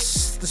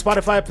playlist, the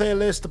Spotify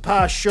playlist, the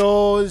past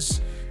shows,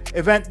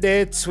 event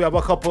dates, we have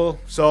a couple.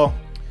 So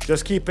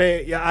just keep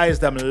your eyes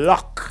them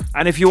locked.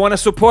 And if you want to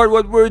support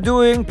what we're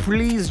doing,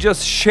 please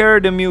just share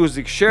the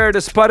music. Share the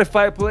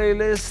Spotify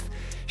playlist.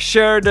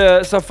 Share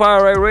the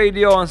Safari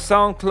Radio on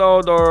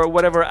SoundCloud or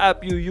whatever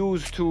app you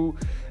use to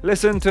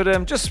listen to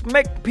them. Just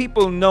make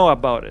people know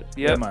about it.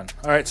 Yeah, man.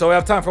 All right, so we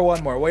have time for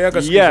one more. What are you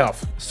going to squeeze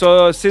off?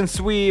 So since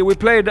we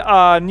played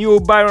a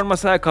new Byron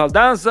Messia called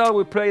Dancehall,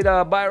 we played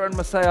a Byron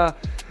Messia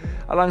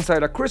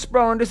alongside a Chris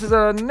Brown. This is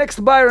a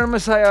next Byron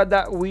Messia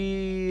that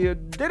we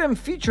didn't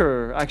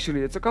feature,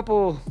 actually. It's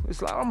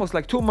almost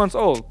like 2 months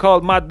old,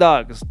 called Mad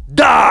Dog. It's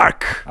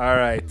dark! All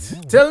right.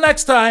 Till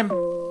next time.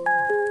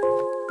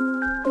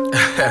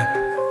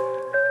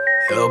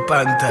 Yo,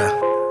 Panton.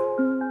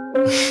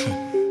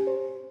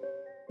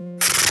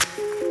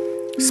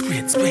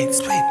 Split.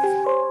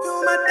 You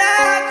my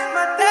dad.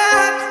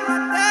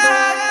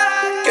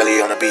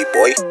 Gyal on the beat,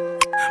 boy.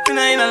 Me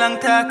nah in a long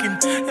talking.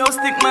 Yo,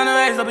 stick man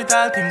rise up it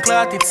all team.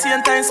 Clot it.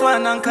 Same time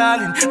swan and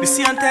calling. The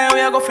same time we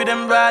a go for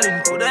them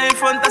brawling. Coulda in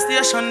front of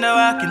station they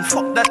walking.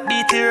 Fuck that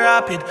beat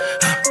rapid.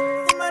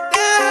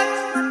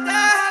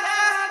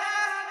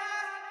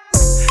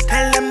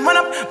 Tell them man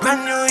up.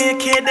 Brand new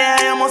AK there,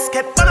 you must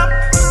get one up.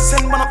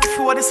 Send one up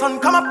before the sun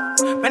come up.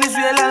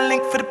 Venezuela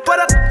link for the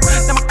product.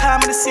 Them a call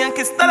me the same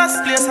kiss dollars.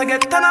 Place I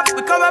get turn up.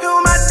 We come up.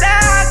 You my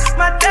dad.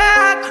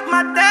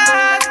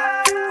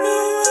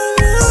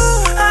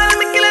 All of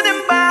me kill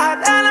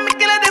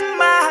them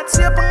bad.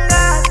 See up on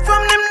God.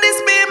 From them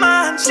this be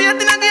man.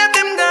 Shit in a give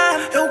them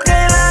God. Yo,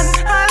 Kaylan.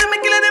 All of me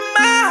kill them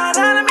mad. My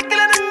dad. All of me kill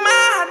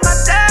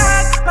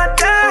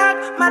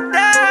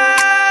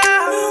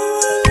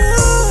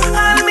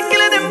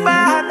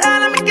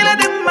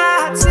them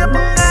bad. See up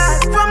on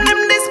God. From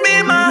them this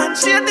be man.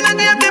 Shit in a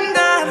give them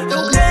God. Yo,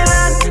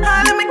 Kaylan.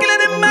 All of me kill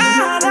them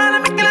mad.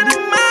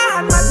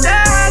 My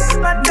dad.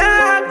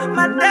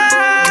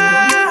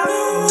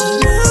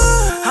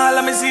 All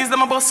of me sees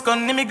them a bus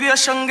gun.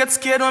 Immigration get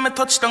scared when me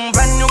touch down.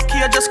 Brand new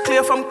key just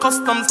clear from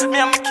customs. Me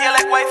and me care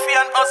like wifey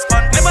and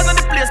husband. Never know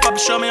the place, Papa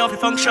show me how to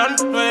function.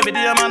 No every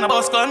day man a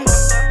bus gun.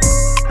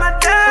 My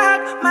dad.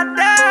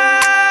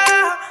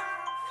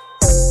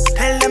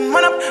 Tell them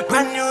man up.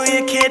 Brand new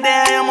AK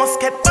there, you must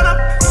get one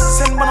up.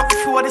 Send one up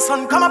before the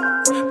sun come up.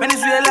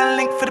 Venezuela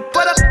link for the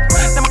product.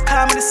 Them a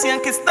call me the same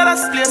kiss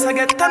dollars. Place I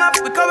get turn up.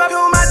 We come up.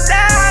 You my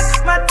dad.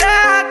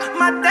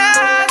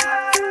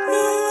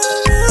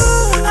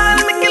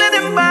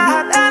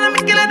 All of me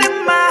kill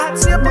them bad.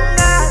 See up on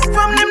God.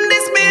 From them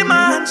this be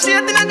man.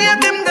 Shit in a give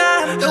them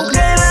God.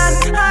 Okay.